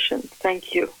revelation.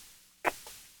 Thank you.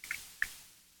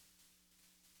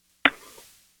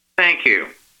 Thank you.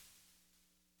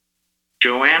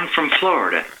 Joanne from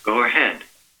Florida, go ahead.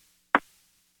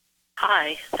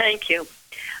 Hi, thank you.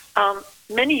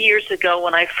 Many years ago,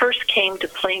 when I first came to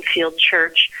Plainfield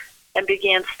Church and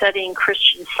began studying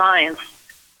Christian Science,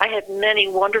 I had many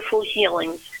wonderful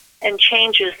healings and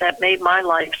changes that made my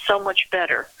life so much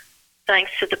better,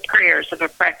 thanks to the prayers of a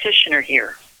practitioner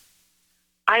here.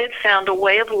 I had found a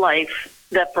way of life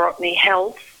that brought me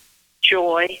health,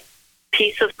 joy,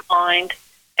 peace of mind,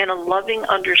 and a loving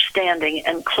understanding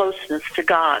and closeness to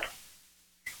God.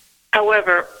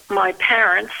 However, my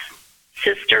parents,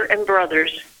 sister, and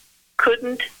brothers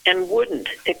couldn't and wouldn't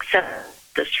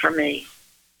accept this for me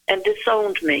and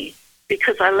disowned me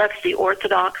because I left the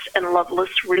orthodox and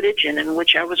loveless religion in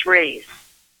which I was raised.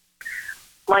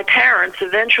 My parents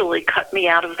eventually cut me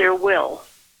out of their will.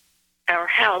 Our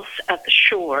house at the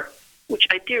shore, which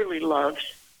I dearly loved,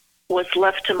 was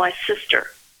left to my sister,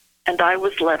 and I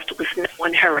was left with no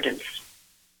inheritance.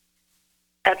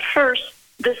 At first,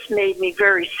 this made me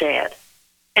very sad,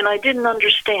 and I didn't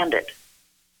understand it.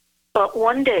 But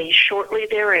one day, shortly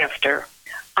thereafter,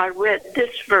 I read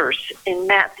this verse in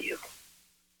Matthew,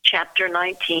 chapter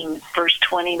 19, verse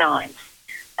 29,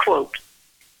 quote,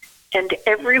 "And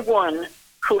everyone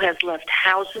who has left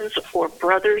houses or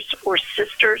brothers or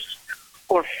sisters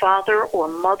or father or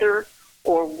mother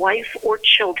or wife or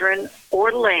children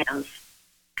or lands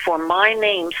for my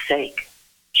name's sake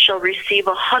shall receive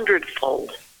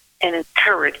 100-fold and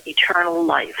inherit eternal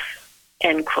life."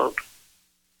 End quote.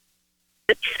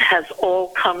 This has all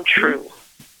come true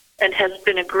and has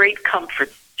been a great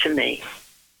comfort to me.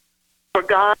 For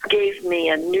God gave me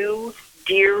a new,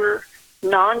 dearer,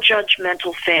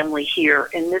 non-judgmental family here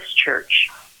in this church,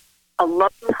 a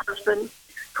loving husband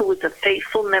who was a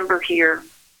faithful member here,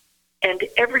 and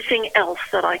everything else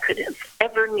that I could have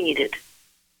ever needed.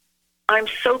 I'm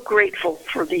so grateful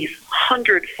for these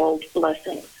 100-fold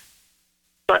blessings.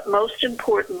 But most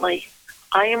importantly,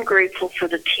 I am grateful for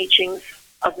the teachings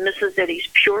of Mrs. Eddy's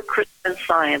Pure Christian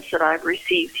Science that I've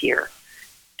received here,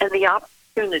 and the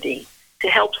opportunity to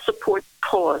help support the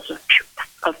cause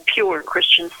of pure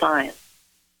Christian Science.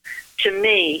 To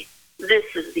me,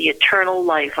 this is the eternal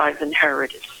life I've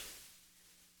inherited.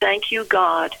 Thank you,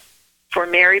 God, for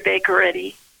Mary Baker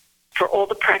Eddy, for all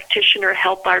the practitioner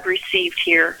help I've received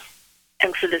here,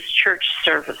 and for this church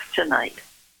service tonight.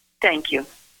 Thank you.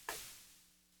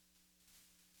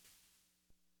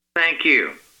 Thank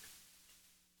you.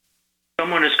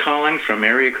 Someone is calling from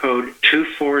area code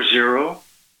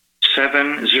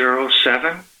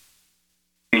 240707.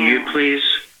 Can you please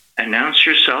announce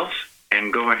yourself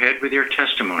and go ahead with your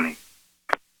testimony?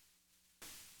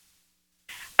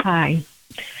 Hi,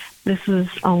 this is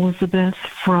Elizabeth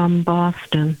from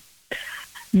Boston.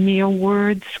 Mere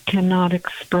words cannot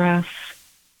express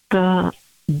the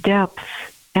depth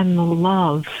and the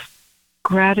love,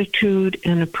 gratitude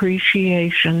and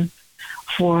appreciation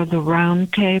for the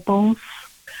roundtables,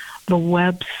 the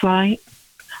website,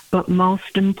 but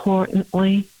most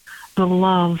importantly, the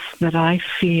love that I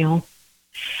feel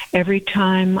every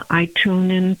time I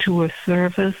tune into a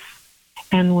service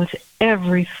and with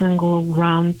every single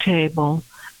roundtable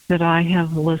that I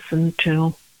have listened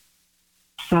to.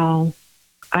 So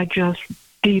I just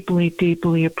deeply,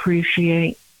 deeply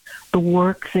appreciate the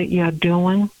work that you're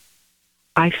doing.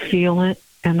 I feel it,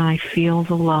 and I feel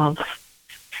the love.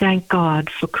 Thank God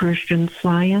for Christian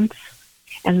Science,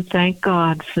 and thank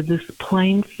God for this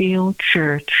Plainfield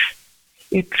Church.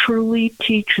 It truly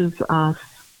teaches us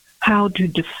how to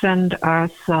defend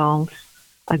ourselves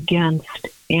against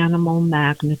animal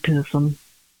magnetism.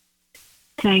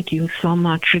 Thank you so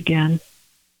much again.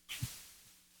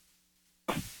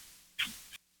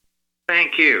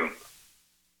 Thank you.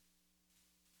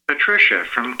 Patricia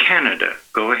from Canada,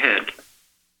 go ahead.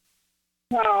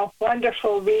 Wow,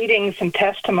 wonderful readings and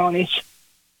testimonies.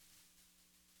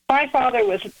 My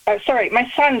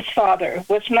son's father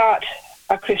was not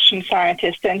a Christian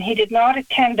Scientist, and he did not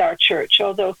attend our church,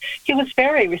 although he was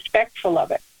very respectful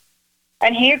of it.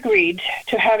 And he agreed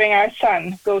to having our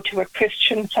son go to a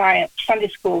Christian Science Sunday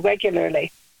school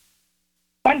regularly.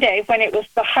 One day, when it was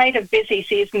the height of busy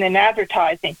season in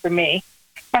advertising for me,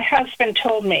 my husband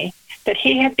told me that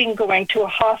he had been going to a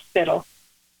hospital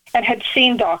and had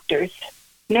seen doctors.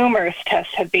 Numerous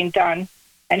tests had been done,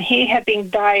 and he had been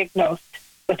diagnosed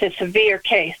with a severe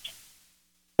case,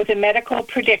 with a medical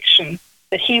prediction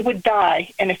that he would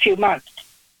die in a few months.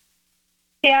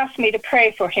 He asked me to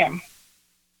pray for him.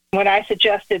 When I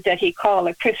suggested that he call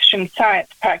a Christian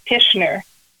Science practitioner,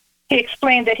 he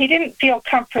explained that he didn't feel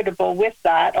comfortable with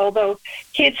that, although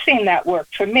he had seen that work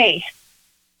for me.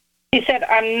 He said,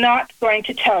 "I'm not going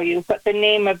to tell you what the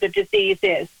name of the disease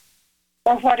is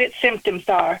or what its symptoms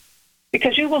are,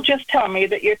 because you will just tell me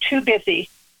that you're too busy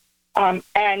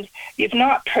and you've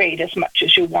not prayed as much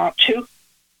as you want to.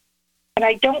 And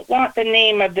I don't want the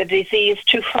name of the disease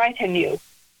to frighten you.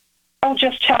 I'll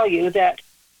just tell you that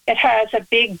it has a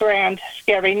big, brand,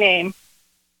 scary name.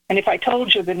 And if I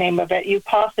told you the name of it, you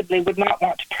possibly would not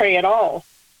want to pray at all.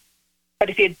 But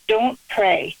if you don't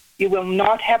pray, you will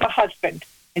not have a husband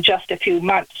in just a few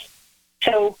months.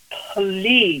 So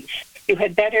please, you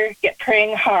had better get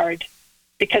praying hard,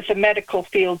 because the medical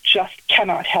field just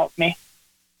cannot help me."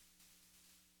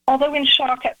 Although in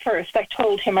shock at first, I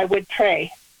told him I would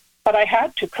pray, but I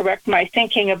had to correct my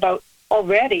thinking about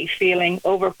already feeling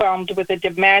overwhelmed with a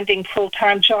demanding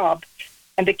full-time job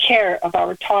and the care of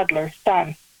our toddler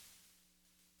son.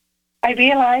 I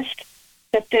realized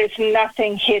that there's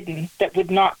nothing hidden that would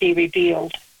not be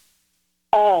revealed.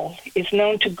 All is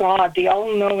known to God, the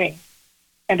all-knowing,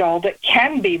 and all that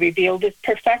can be revealed is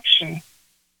perfection.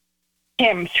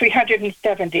 Hymn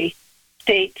 370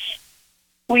 states,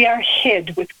 "We are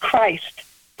hid with Christ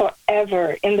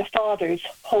forever in the Father's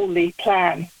holy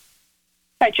plan."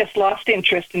 I just lost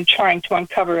interest in trying to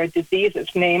uncover a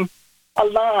disease's name. A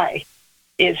lie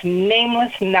is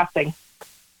nameless nothing.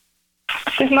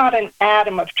 There's not an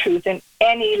atom of truth in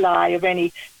any lie of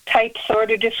any type,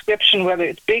 sort, or description, whether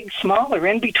it's big, small, or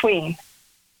in between.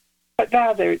 But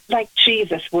rather, like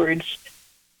Jesus' words,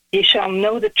 "Ye shall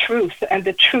know the truth, and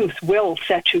the truth will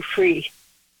set you free."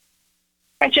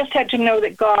 I just had to know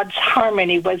that God's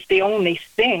harmony was the only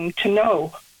thing to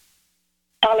know.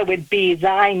 Hallowed be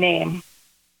thy name.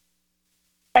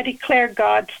 I declare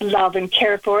God's love and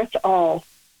care for us all,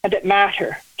 and that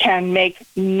matter can make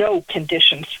no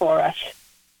conditions for us,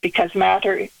 because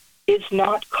matter is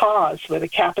not cause with a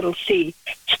capital C.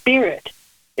 Spirit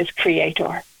is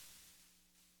creator.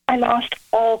 I lost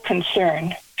all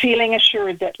concern, feeling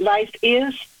assured that life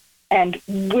is and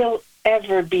will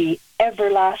ever be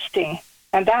everlasting,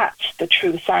 and that's the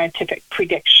true scientific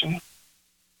prediction.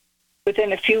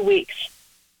 Within a few weeks,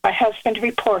 my husband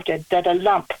reported that a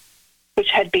lump,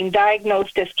 which had been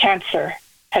diagnosed as cancer,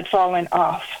 had fallen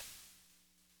off.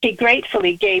 He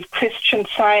gratefully gave Christian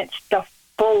Science the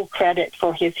full credit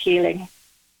for his healing.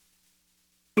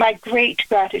 My great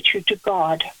gratitude to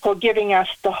God for giving us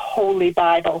the Holy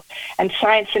Bible and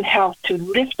Science and Health to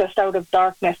lift us out of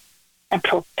darkness and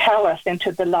propel us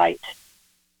into the light.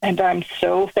 And I'm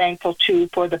so thankful, too,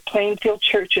 for the Plainfield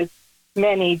Church's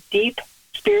many deep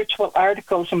spiritual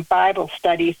articles and Bible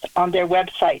studies on their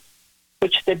website,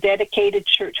 which the dedicated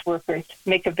church workers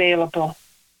make available.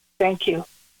 Thank you.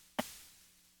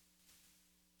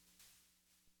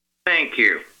 Thank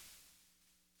you.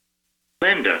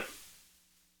 Linda.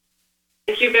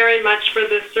 Thank you very much for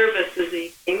this service this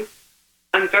evening.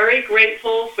 I'm very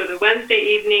grateful for the Wednesday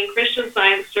evening Christian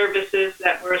Science services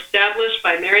that were established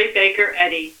by Mary Baker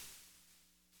Eddy.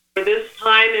 For this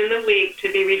time in the week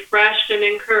to be refreshed and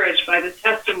encouraged by the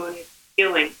testimonies of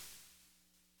healing.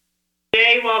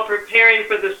 Today, while preparing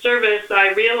for the service,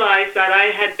 I realized that I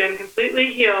had been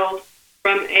completely healed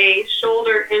from a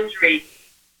shoulder injury.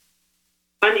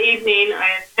 One evening,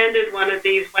 I attended one of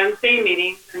these Wednesday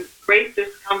meetings in great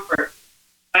discomfort.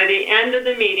 By the end of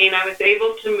the meeting, I was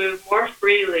able to move more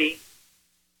freely.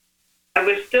 I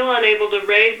was still unable to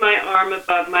raise my arm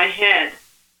above my head.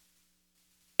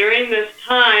 During this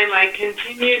time, I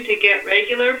continued to get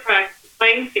regular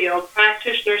Plainfield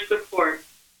practitioner support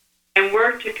and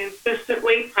work to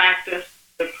consistently practice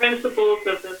the principles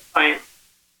of the science.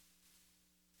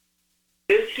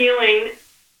 This healing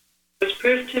was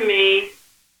proof to me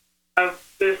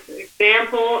of this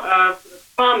example of the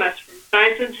promise from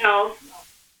Science and Health,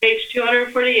 page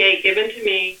 248, given to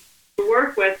me to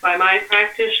work with by my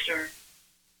practitioner,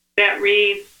 that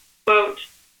reads, quote,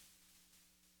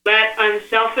 "Let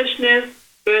unselfishness,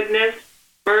 goodness,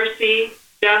 mercy,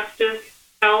 justice,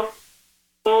 health,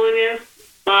 holiness,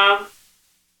 love,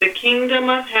 the kingdom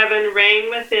of heaven reign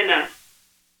within us,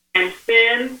 and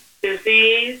sin,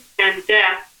 disease, and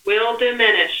death will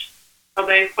diminish till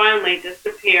they finally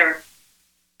disappear."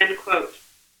 End quote.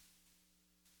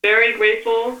 Very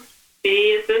grateful to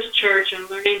be at this church and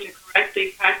learning to correctly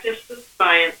practice the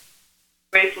science.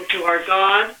 Grateful to our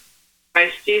God,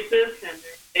 Christ Jesus, and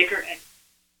their Baker Eddy.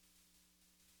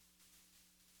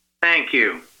 Thank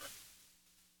you.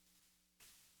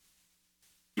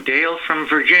 Dale from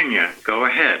Virginia, go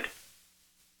ahead.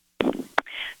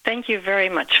 Thank you very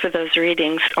much for those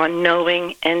readings on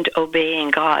knowing and obeying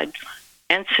God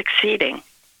and succeeding.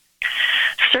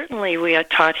 Certainly we are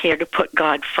taught here to put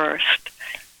God first.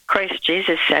 Christ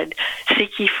Jesus said,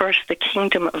 "Seek ye first the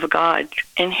kingdom of God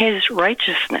and his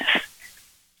righteousness."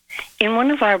 In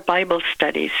one of our Bible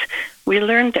studies, we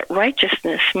learned that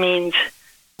righteousness means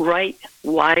right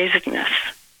wiseness,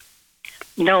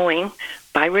 knowing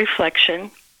by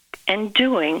reflection and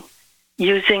doing,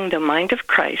 using the mind of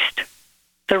Christ,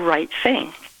 the right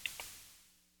thing.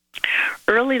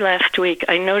 Early last week,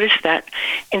 I noticed that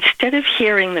instead of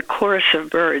hearing the chorus of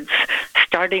birds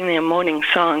starting their morning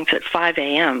songs at 5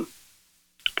 a.m.,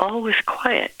 all was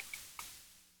quiet.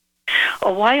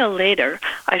 A while later,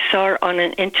 I saw on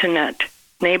an internet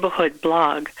neighborhood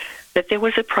blog that there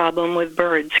was a problem with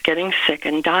birds getting sick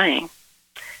and dying,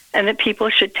 and that people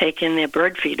should take in their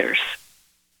bird feeders.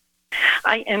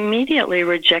 I immediately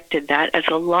rejected that as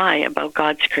a lie about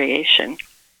God's creation,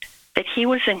 that he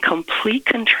was in complete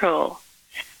control,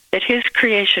 that his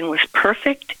creation was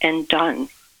perfect and done,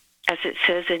 as it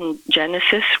says in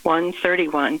Genesis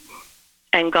 1:31,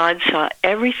 and God saw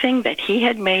everything that he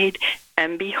had made,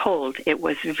 and behold, it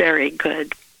was very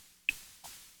good.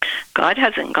 God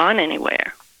hasn't gone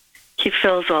anywhere. He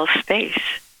fills all space,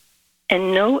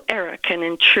 and no error can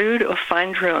intrude or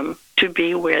find room to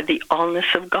be where the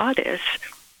allness of God is.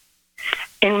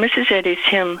 In Mrs. Eddy's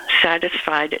hymn,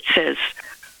 Satisfied, it says,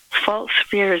 "False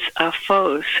fears are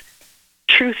foes.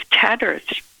 Truth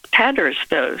tatters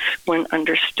those when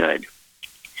understood."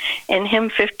 And hymn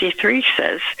 53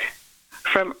 says,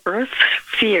 "From earth's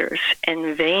fears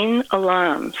and vain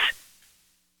alarms,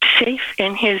 safe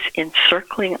in his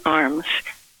encircling arms,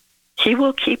 he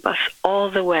will keep us all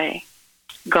the way.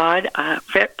 God, our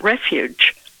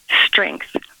refuge,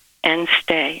 strength, and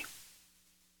stay."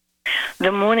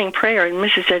 The morning prayer in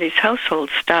Mrs. Eddy's household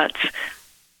starts,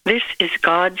 "This is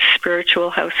God's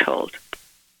spiritual household.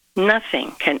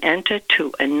 Nothing can enter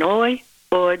to annoy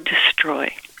or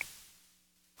destroy."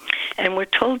 And we're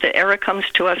told that error comes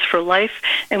to us for life,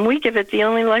 and we give it the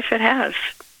only life it has.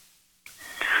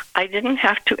 I didn't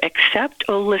have to accept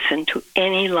or listen to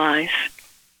any lies.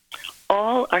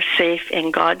 All are safe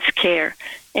in God's care,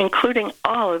 including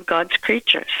all of God's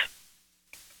creatures.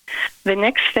 The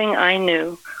next thing I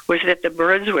knew was that the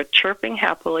birds were chirping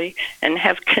happily and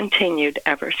have continued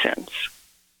ever since.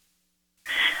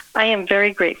 I am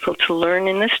very grateful to learn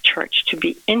in this church to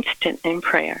be instant in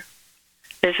prayer.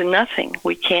 There's nothing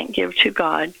we can't give to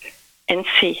God and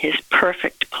see his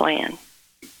perfect plan.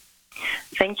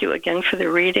 Thank you again for the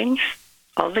readings,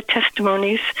 all the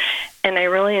testimonies, and I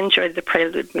really enjoyed the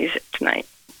prelude music tonight.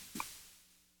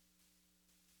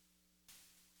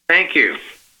 Thank you.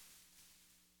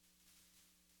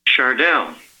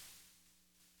 Chardell.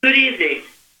 Good evening.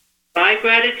 My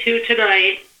gratitude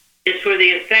tonight is for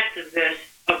the effectiveness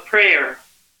of prayer.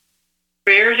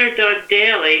 Prayers are done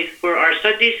daily for our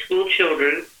Sunday school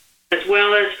children as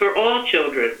well as for all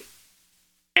children,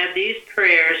 and these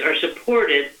prayers are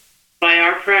supported by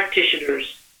our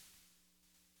practitioners.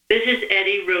 Mrs.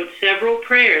 Eddy wrote several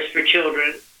prayers for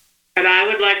children, and I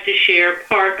would like to share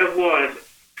part of one.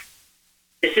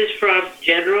 This is from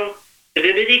General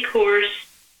Divinity Course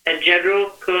and General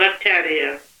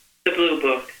Collectanea, the Blue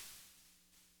Book.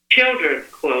 Children,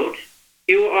 quote,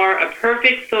 "You are a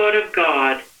perfect thought of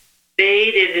God,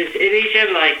 made in his image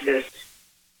and likeness,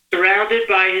 surrounded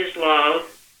by his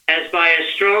love as by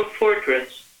a strong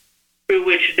fortress, through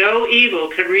which no evil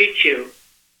can reach you.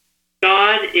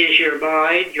 God is your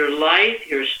mind, your life,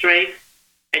 your strength,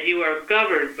 and you are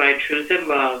governed by truth and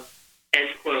love,"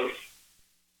 end quote.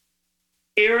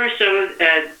 Here are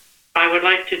and I would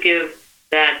like to give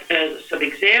that as some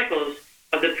examples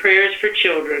of the prayers for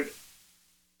children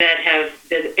that have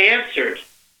been answered.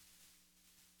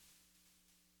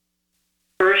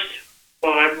 First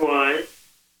one was,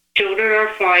 children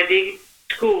are finding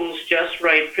schools just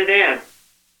right for them.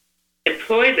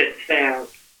 Employment found.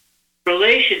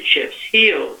 Relationships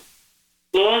healed.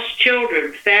 Lost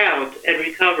children found and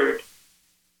recovered.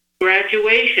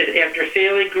 Graduation after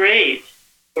failing grades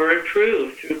or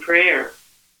improved through prayer.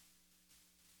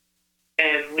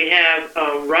 And we have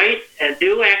a right and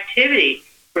new activity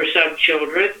for some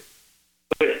children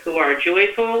who are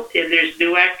joyful in their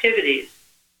new activities.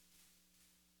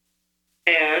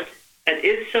 And an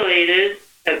insulated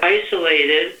and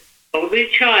isolated only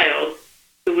child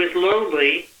who is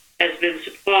lonely has been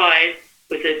supplied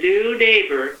with a new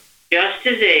neighbor just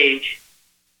his age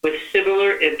with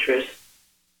similar interests.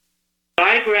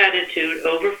 My gratitude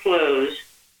overflows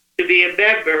to be a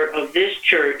member of this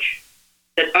church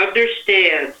that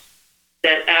understands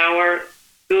that our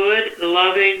good,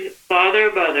 loving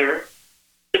Father-Mother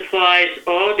supplies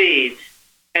all needs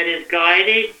and is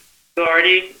guiding,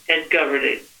 guarding, and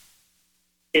governing.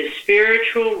 His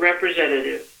spiritual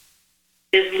representative,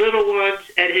 his little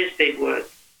ones and his big ones,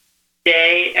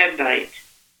 day and night.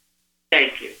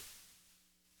 Thank you.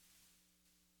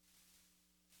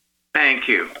 Thank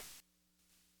you.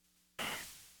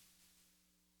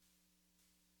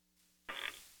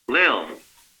 Lil.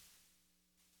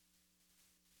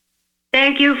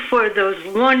 Thank you for those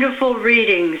wonderful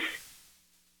readings.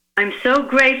 I'm so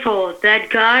grateful that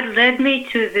God led me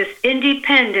to this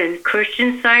independent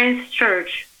Christian Science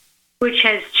church, which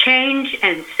has changed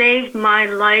and saved my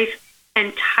life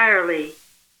entirely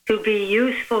to be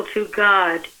useful to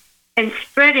God and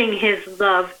spreading his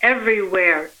love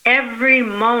everywhere, every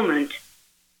moment.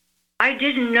 I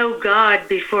didn't know God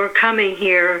before coming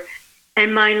here,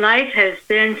 and my life has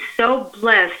been so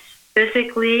blessed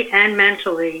physically and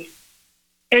mentally.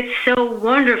 It's so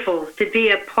wonderful to be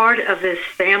a part of this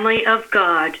family of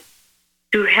God,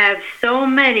 to have so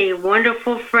many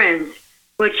wonderful friends,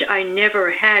 which I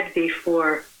never had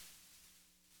before.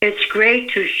 It's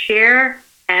great to share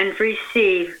and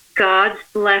receive God's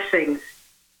blessings.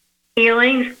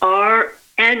 Healings are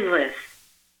endless.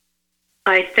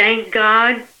 I thank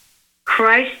God,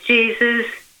 Christ Jesus,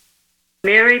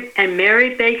 Mary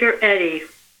Baker Eddy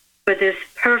for this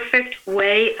perfect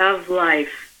way of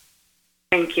life.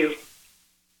 Thank you.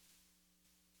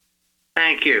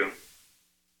 Thank you.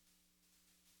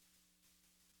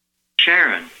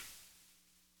 Sharon.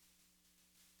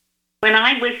 When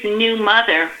I was a new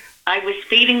mother, I was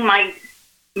feeding my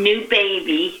new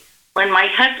baby when my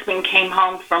husband came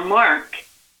home from work.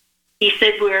 He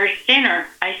said, "Where's dinner?"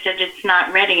 I said, "It's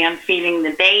not ready. I'm feeding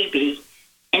the baby."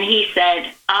 And he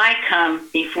said, "I come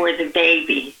before the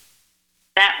baby."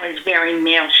 That was very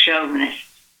male chauvinist.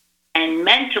 And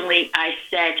mentally, I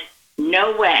said, "No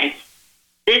way.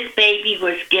 This baby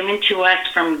was given to us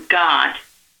from God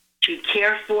to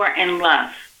care for and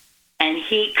love, and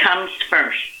he comes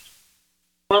first."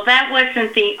 Well, that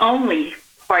wasn't the only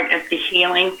part of the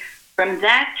healing. From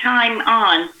that time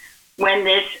on, when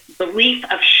this belief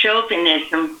of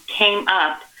chauvinism came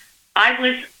up, I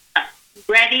was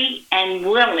ready and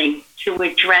willing to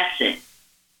address it,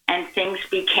 and things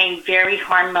became very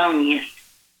harmonious.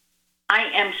 I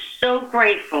am so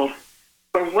grateful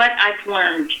for what I've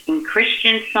learned in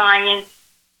Christian Science,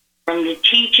 from the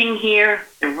teaching here,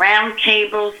 the round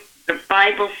tables, the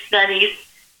Bible studies.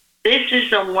 This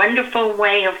is a wonderful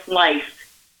way of life,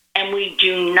 and we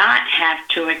do not have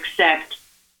to accept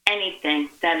anything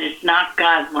that is not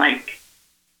God-like.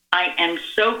 I am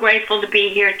so grateful to be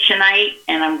here tonight,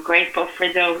 and I'm grateful for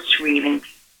those readings.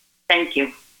 Thank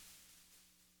you.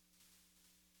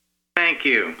 Thank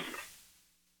you.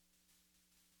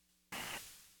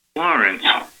 Lawrence.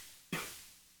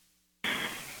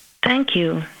 Thank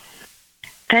you.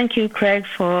 Thank you, Craig,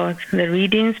 for the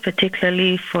readings,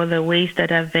 particularly for the ways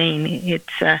that are vain.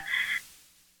 It's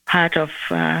part of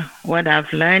what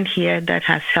I've learned here that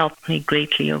has helped me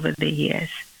greatly over the years.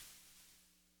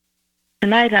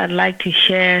 Tonight, I'd like to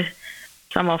share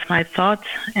some of my thoughts,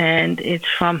 and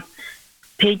it's from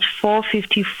page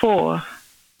 454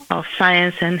 of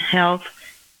Science and Health.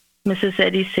 Mrs.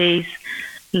 Eddy says,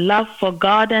 "Love for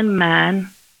God and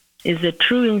man is a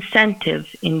true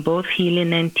incentive in both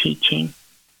healing and teaching."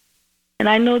 And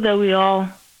I know that we all,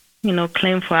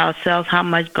 claim for ourselves how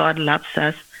much God loves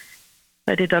us,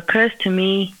 but it occurs to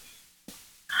me,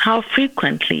 how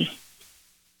frequently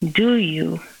do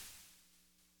you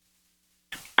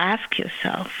ask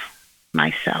yourself,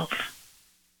 myself,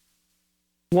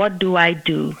 what do I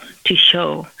do to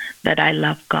show that I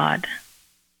love God?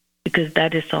 Because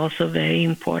that is also very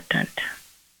important.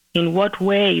 In what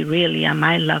way, really, am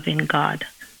I loving God?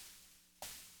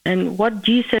 And what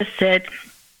Jesus said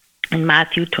in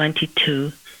Matthew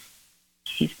 22,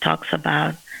 he talks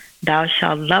about, "Thou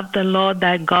shalt love the Lord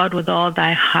thy God with all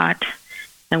thy heart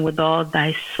and with all thy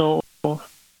soul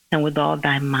and with all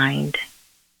thy mind."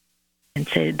 And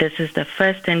say, this is the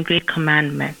first and great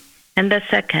commandment. And the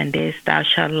second is, "Thou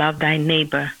shalt love thy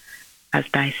neighbor as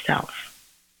thyself."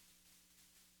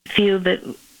 I feel that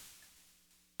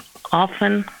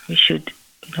often we should,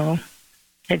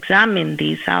 examine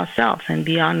these ourselves and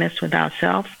be honest with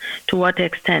ourselves. To what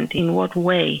extent, in what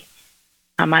way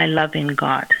am I loving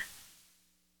God?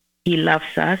 He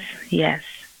loves us, yes.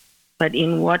 But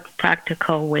in what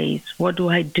practical ways? What do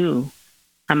I do?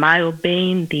 Am I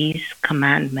obeying these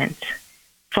commandments?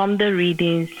 From the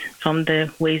readings, from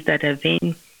the ways that have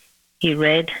been, he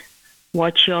read,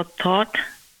 "Watch your thought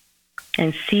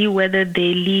and see whether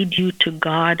they lead you to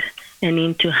God and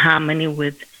into harmony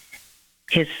with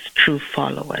his true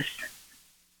followers."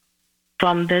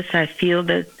 From this, I feel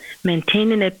that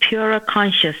maintaining a purer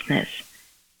consciousness,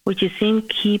 which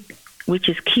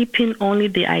is keeping only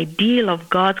the ideal of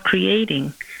God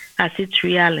creating as its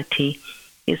reality,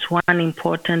 is one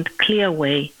important, clear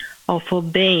way of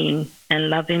obeying and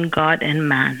loving God and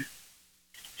man.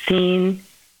 Seeing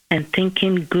and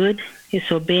thinking good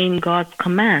is obeying God's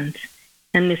commands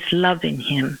and is loving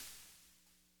him.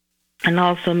 And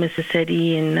also Mrs.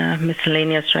 Eddy in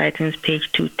Miscellaneous Writings,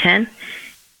 page 210,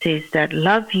 says that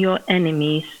love your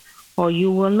enemies or you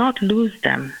will not lose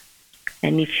them.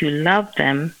 And if you love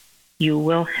them, you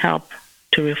will help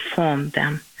to reform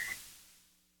them.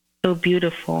 So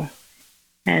beautiful.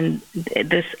 And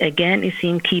this, again, is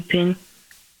in keeping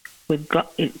with God,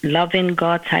 loving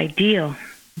God's ideal,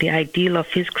 the ideal of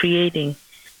his creating,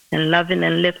 and loving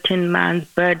and lifting man's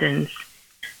burdens.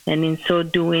 And in so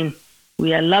doing,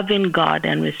 we are loving God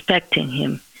and respecting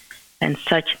him. And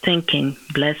such thinking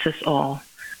blesses all.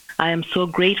 I am so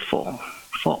grateful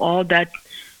for all that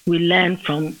we learn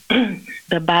from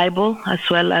the Bible, as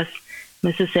well as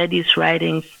Mrs. Eddy's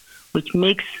writings, which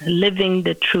makes living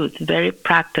the truth very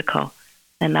practical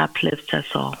and uplifts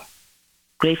us all.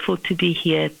 Grateful to be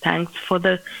here. Thanks for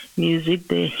the music,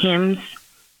 the hymns,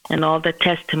 and all the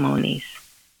testimonies.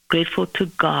 Grateful to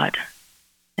God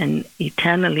and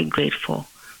eternally grateful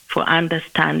for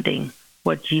understanding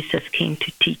what Jesus came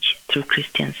to teach through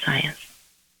Christian Science.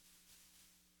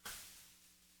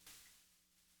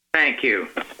 Thank you.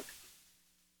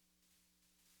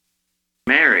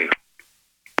 Mary.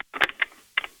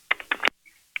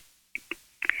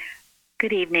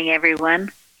 Good evening,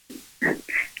 everyone. I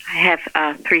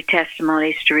have 3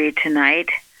 testimonies to read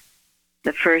tonight.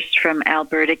 The first from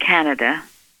Alberta, Canada.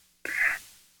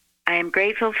 I am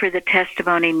grateful for the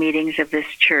testimony meetings of this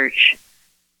church.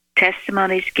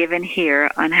 Testimonies given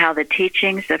here on how the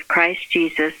teachings of Christ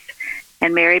Jesus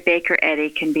and Mary Baker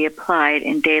Eddy can be applied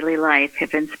in daily life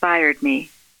have inspired me.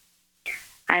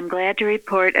 I am glad to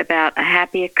report about a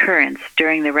happy occurrence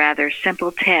during the rather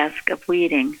simple task of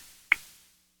weeding.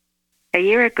 A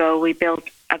year ago, we built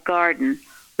a garden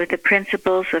with the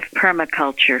principles of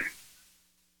permaculture.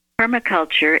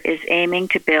 Permaculture is aiming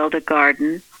to build a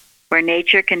garden where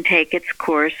nature can take its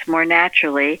course more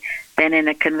naturally than in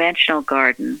a conventional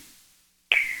garden.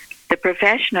 The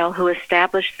professional who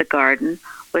established the garden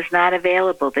was not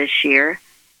available this year,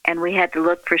 and we had to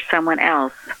look for someone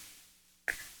else.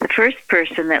 The first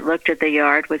person that looked at the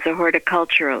yard was a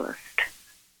horticulturalist.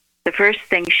 The first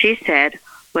thing she said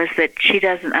was that she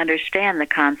doesn't understand the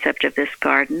concept of this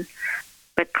garden,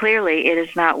 but clearly it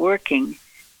is not working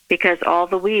because all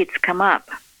the weeds come up.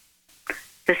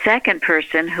 The second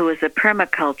person, who was a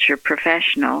permaculture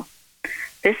professional,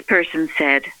 this person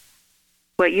said,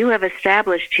 "What you have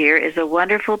established here is a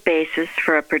wonderful basis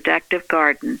for a productive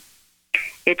garden.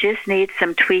 It just needs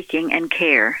some tweaking and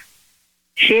care."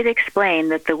 She had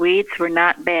explained that the weeds were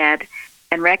not bad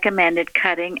and recommended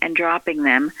cutting and dropping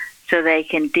them so they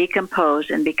can decompose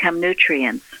and become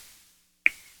nutrients.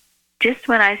 Just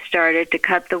when I started to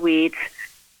cut the weeds,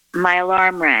 my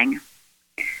alarm rang.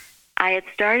 I had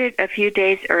started a few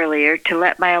days earlier to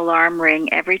let my alarm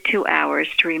ring every 2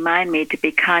 hours to remind me to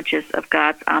be conscious of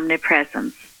God's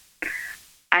omnipresence.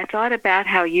 I thought about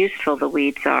how useful the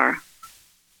weeds are.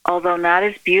 Although not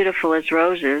as beautiful as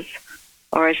roses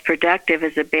or as productive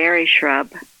as a berry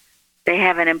shrub, they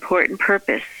have an important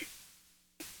purpose.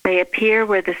 They appear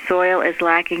where the soil is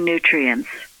lacking nutrients.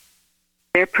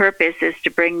 Their purpose is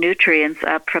to bring nutrients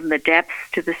up from the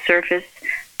depths to the surface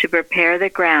to prepare the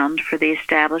ground for the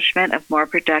establishment of more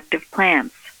productive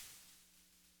plants.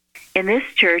 In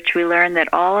this church, we learn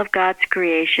that all of God's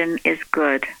creation is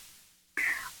good.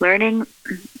 Learning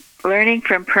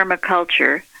from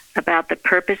permaculture about the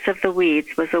purpose of the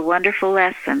weeds was a wonderful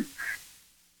lesson.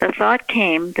 The thought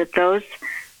came that those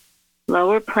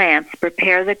lower plants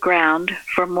prepare the ground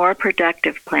for more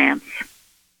productive plants.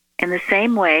 In the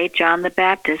same way, John the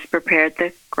Baptist prepared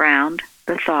the ground,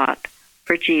 the thought,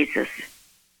 for Jesus.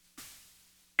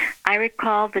 I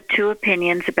recalled the 2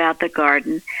 opinions about the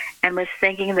garden and was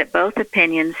thinking that both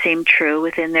opinions seemed true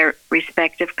within their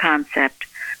respective concept.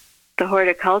 The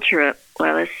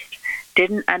horticulturalist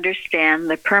didn't understand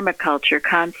the permaculture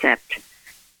concept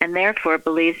and therefore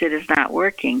believes it is not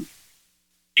working.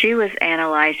 She was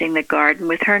analyzing the garden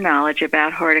with her knowledge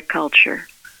about horticulture.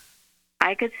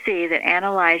 I could see that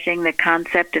analyzing the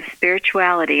concept of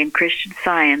spirituality in Christian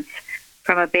Science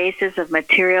from a basis of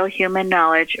material human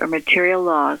knowledge or material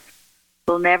laws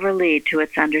will never lead to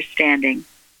its understanding.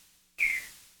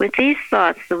 With these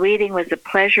thoughts, the weeding was a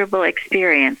pleasurable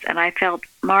experience, and I felt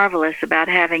marvelous about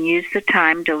having used the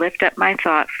time to lift up my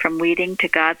thought from weeding to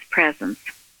God's presence.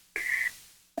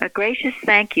 A gracious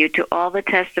thank you to all the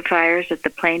testifiers at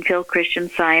the Plainfield Christian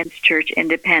Science Church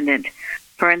Independent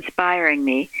for inspiring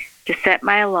me to set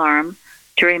my alarm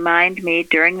to remind me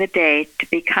during the day to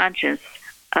be conscious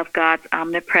of God's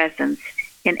omnipresence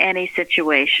in any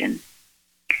situation.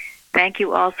 Thank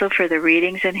you also for the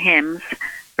readings and hymns,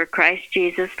 for Christ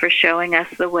Jesus for showing us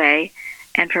the way,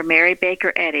 and for Mary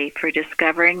Baker Eddy for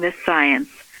discovering this science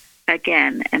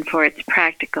again and for its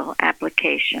practical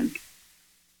application.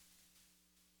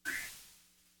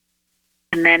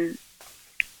 And then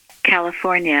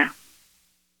California.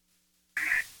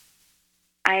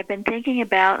 I have been thinking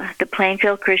about the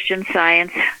Plainfield Christian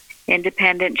Science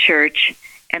Independent Church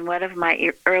and one of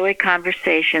my early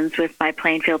conversations with my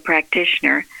Plainfield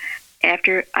practitioner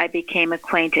after I became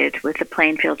acquainted with the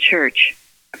Plainfield Church.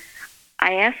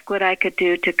 I asked what I could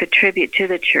do to contribute to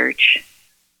the church.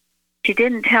 She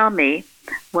didn't tell me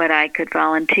what I could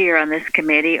volunteer on this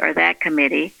committee or that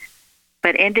committee,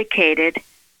 but indicated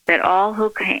that all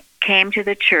who came to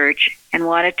the church and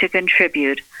wanted to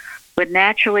contribute would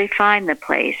naturally find the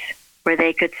place where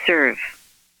they could serve.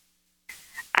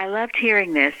 I loved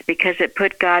hearing this because it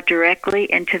put God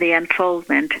directly into the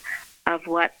unfoldment of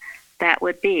what that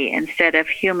would be instead of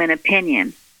human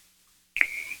opinion.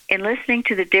 In listening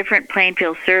to the different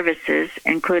Plainfield services,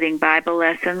 including Bible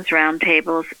lessons,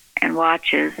 roundtables, and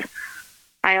watches,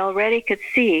 I already could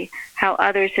see how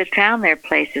others had found their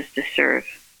places to serve.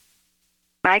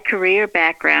 My career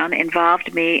background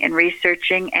involved me in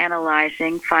researching,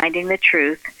 analyzing, finding the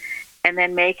truth, and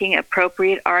then making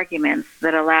appropriate arguments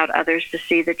that allowed others to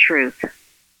see the truth.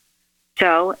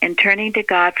 So, in turning to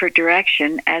God for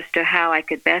direction as to how I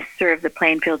could best serve the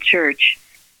Plainfield Church,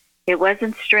 it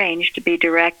wasn't strange to be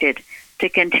directed to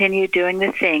continue doing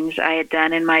the things I had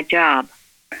done in my job,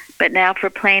 but now for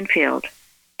Plainfield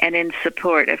and in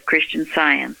support of Christian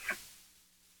Science.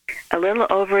 A little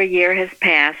over a year has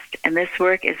passed, and this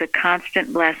work is a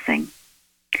constant blessing.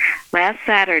 Last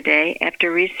Saturday,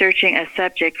 after researching a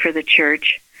subject for the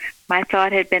church, my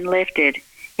thought had been lifted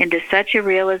into such a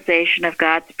realization of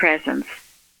God's presence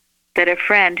that a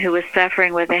friend who was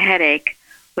suffering with a headache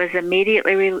was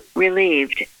immediately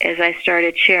relieved as I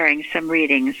started sharing some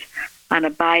readings on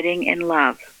abiding in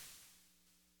love.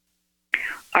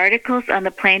 Articles on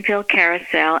the Plainfield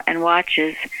Carousel and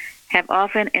Watches have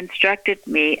often instructed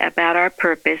me about our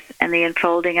purpose and the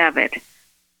unfolding of it,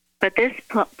 but this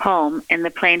poem in the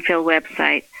Plainfield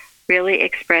website really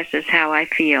expresses how I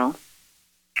feel.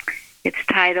 Its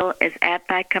title is At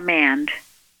Thy Command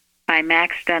by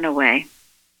Max Dunaway.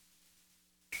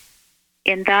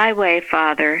 In thy way,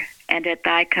 Father, and at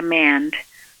thy command,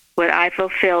 would I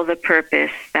fulfill the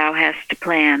purpose thou hast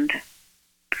planned.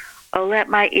 O let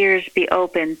my ears be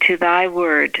open to thy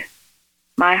word,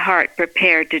 my heart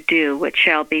prepared to do what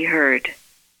shall be heard.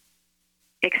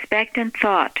 Expectant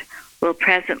thought will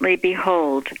presently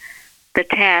behold the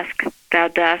task thou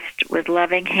dost with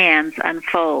loving hands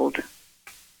unfold.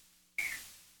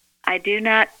 I do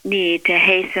not need to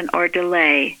hasten or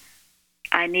delay.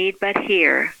 I need but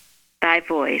hear thy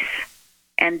voice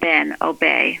and then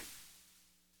obey.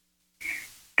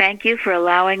 Thank you for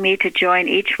allowing me to join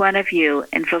each one of you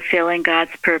in fulfilling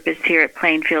God's purpose here at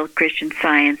Plainfield Christian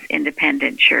Science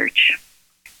Independent Church.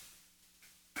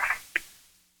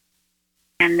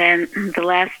 And then the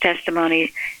last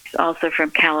testimony is also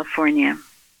from California.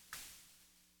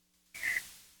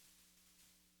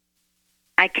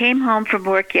 I came home from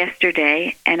work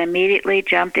yesterday and immediately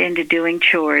jumped into doing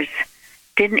chores.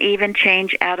 Didn't even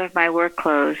change out of my work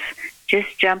clothes,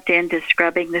 just jumped into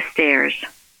scrubbing the stairs.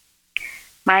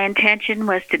 My intention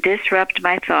was to disrupt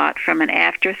my thought from an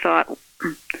after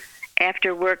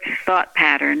work thought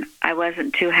pattern I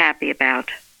wasn't too happy about.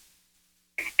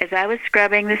 As I was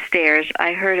scrubbing the stairs,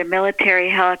 I heard a military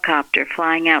helicopter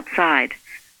flying outside,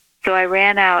 so I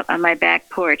ran out on my back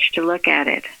porch to look at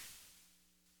it.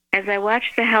 As I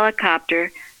watched the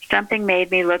helicopter, something made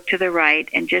me look to the right,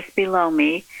 and just below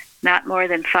me, not more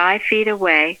than 5 feet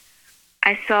away,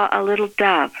 I saw a little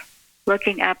dove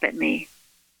looking up at me.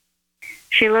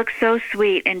 She looked so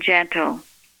sweet and gentle.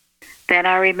 Then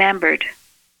I remembered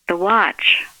the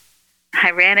watch.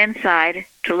 I ran inside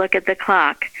to look at the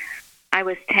clock. I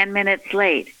was 10 minutes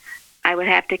late. I would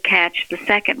have to catch the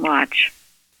second watch.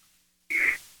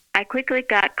 I quickly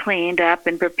got cleaned up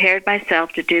and prepared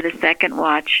myself to do the second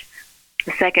watch,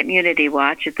 the second Unity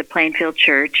watch at the Plainfield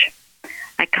Church.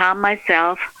 I calmed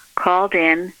myself, called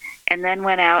in, and then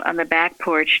went out on the back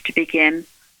porch to begin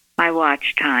my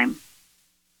watch time.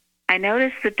 I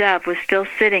noticed the dove was still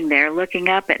sitting there looking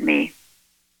up at me.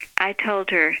 I told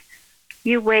her,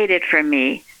 "You waited for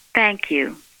me. Thank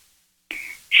you."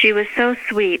 She was so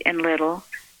sweet and little,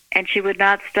 and she would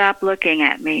not stop looking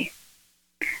at me.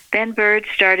 Then birds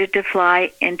started to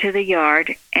fly into the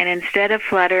yard, and instead of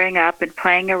fluttering up and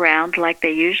playing around like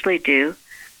they usually do,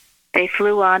 they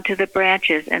flew onto the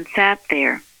branches and sat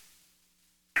there.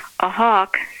 A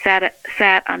hawk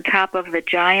sat on top of the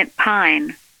giant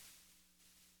pine.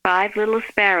 5 little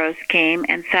sparrows came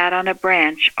and sat on a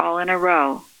branch all in a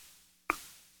row.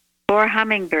 4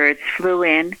 hummingbirds flew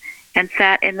in and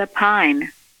sat in the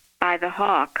pine by the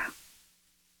hawk.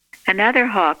 Another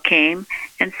hawk came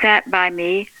and sat by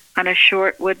me on a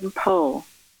short wooden pole.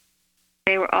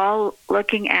 They were all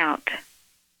looking out,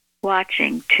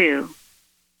 watching too.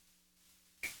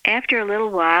 After a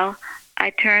little while, I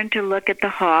turned to look at the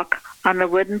hawk on the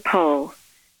wooden pole,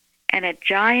 and a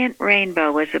giant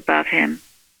rainbow was above him.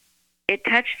 It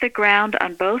touched the ground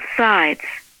on both sides,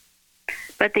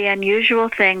 but the unusual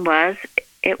thing was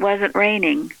it wasn't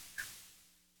raining.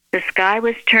 The sky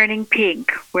was turning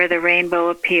pink where the rainbow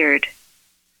appeared.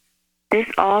 This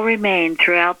all remained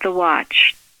throughout the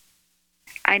watch.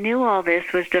 I knew all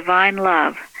this was divine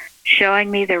love, showing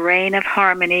me the reign of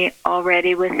harmony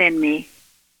already within me.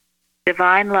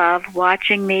 Divine love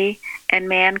watching me and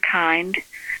mankind,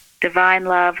 divine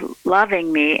love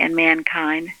loving me and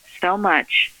mankind so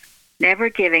much, never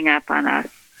giving up on us,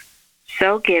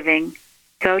 so giving,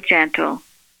 so gentle,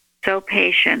 so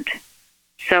patient,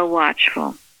 so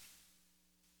watchful.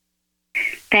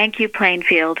 Thank you,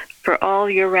 Plainfield, for all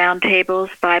your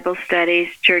roundtables, Bible studies,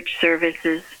 church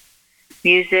services,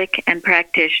 music, and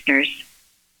practitioners.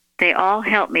 They all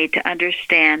help me to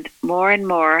understand more and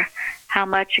more how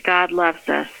much God loves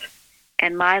us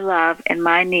and my love and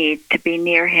my need to be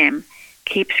near him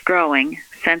keeps growing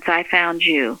since I found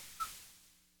you.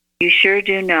 You sure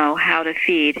do know how to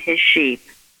feed his sheep,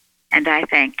 and I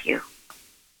thank you.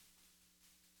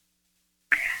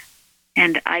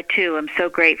 And I, too, am so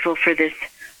grateful for this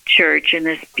church and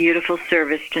this beautiful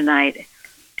service tonight.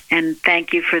 And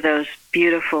thank you for those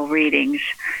beautiful readings.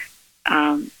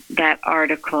 That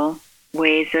article,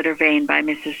 Ways That Are Vain by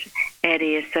Mrs.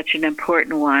 Eddy, is such an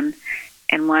important one,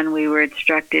 and one we were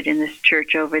instructed in this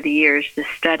church over the years to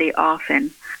study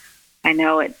often. I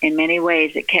know it, in many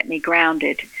ways it kept me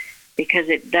grounded, because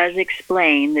it does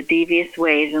explain the devious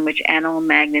ways in which animal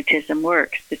magnetism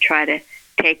works to try to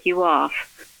take you off,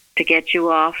 to get you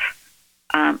off,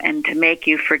 and to make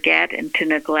you forget and to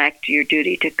neglect your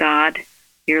duty to God,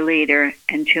 your leader,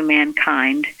 and to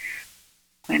mankind.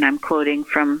 And I'm quoting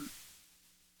from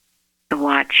the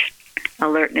Watch,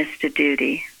 Alertness to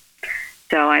Duty.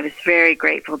 So I was very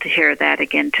grateful to hear that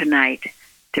again tonight,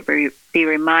 to be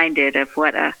reminded of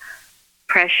what a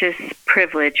precious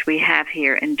privilege we have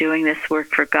here in doing this work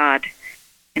for God,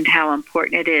 and how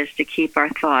important it is to keep our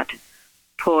thought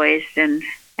poised and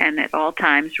at all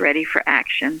times ready for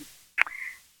action.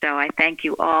 So I thank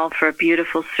you all for a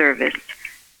beautiful service,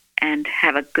 and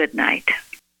have a good night.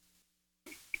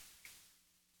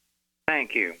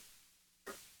 Thank you.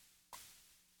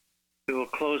 We will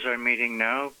close our meeting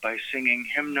now by singing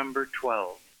hymn number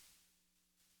 12.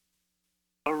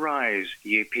 Arise,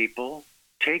 ye people,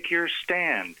 take your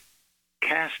stand,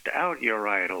 cast out your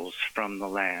idols from the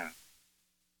land.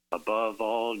 Above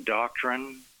all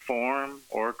doctrine, form,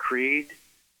 or creed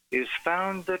is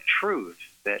found the truth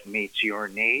that meets your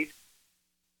need.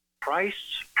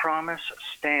 Christ's promise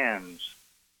stands.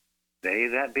 They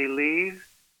that believe,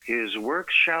 his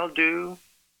works shall do,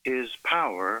 his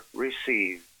power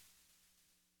receive.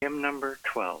 Hymn number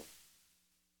 12.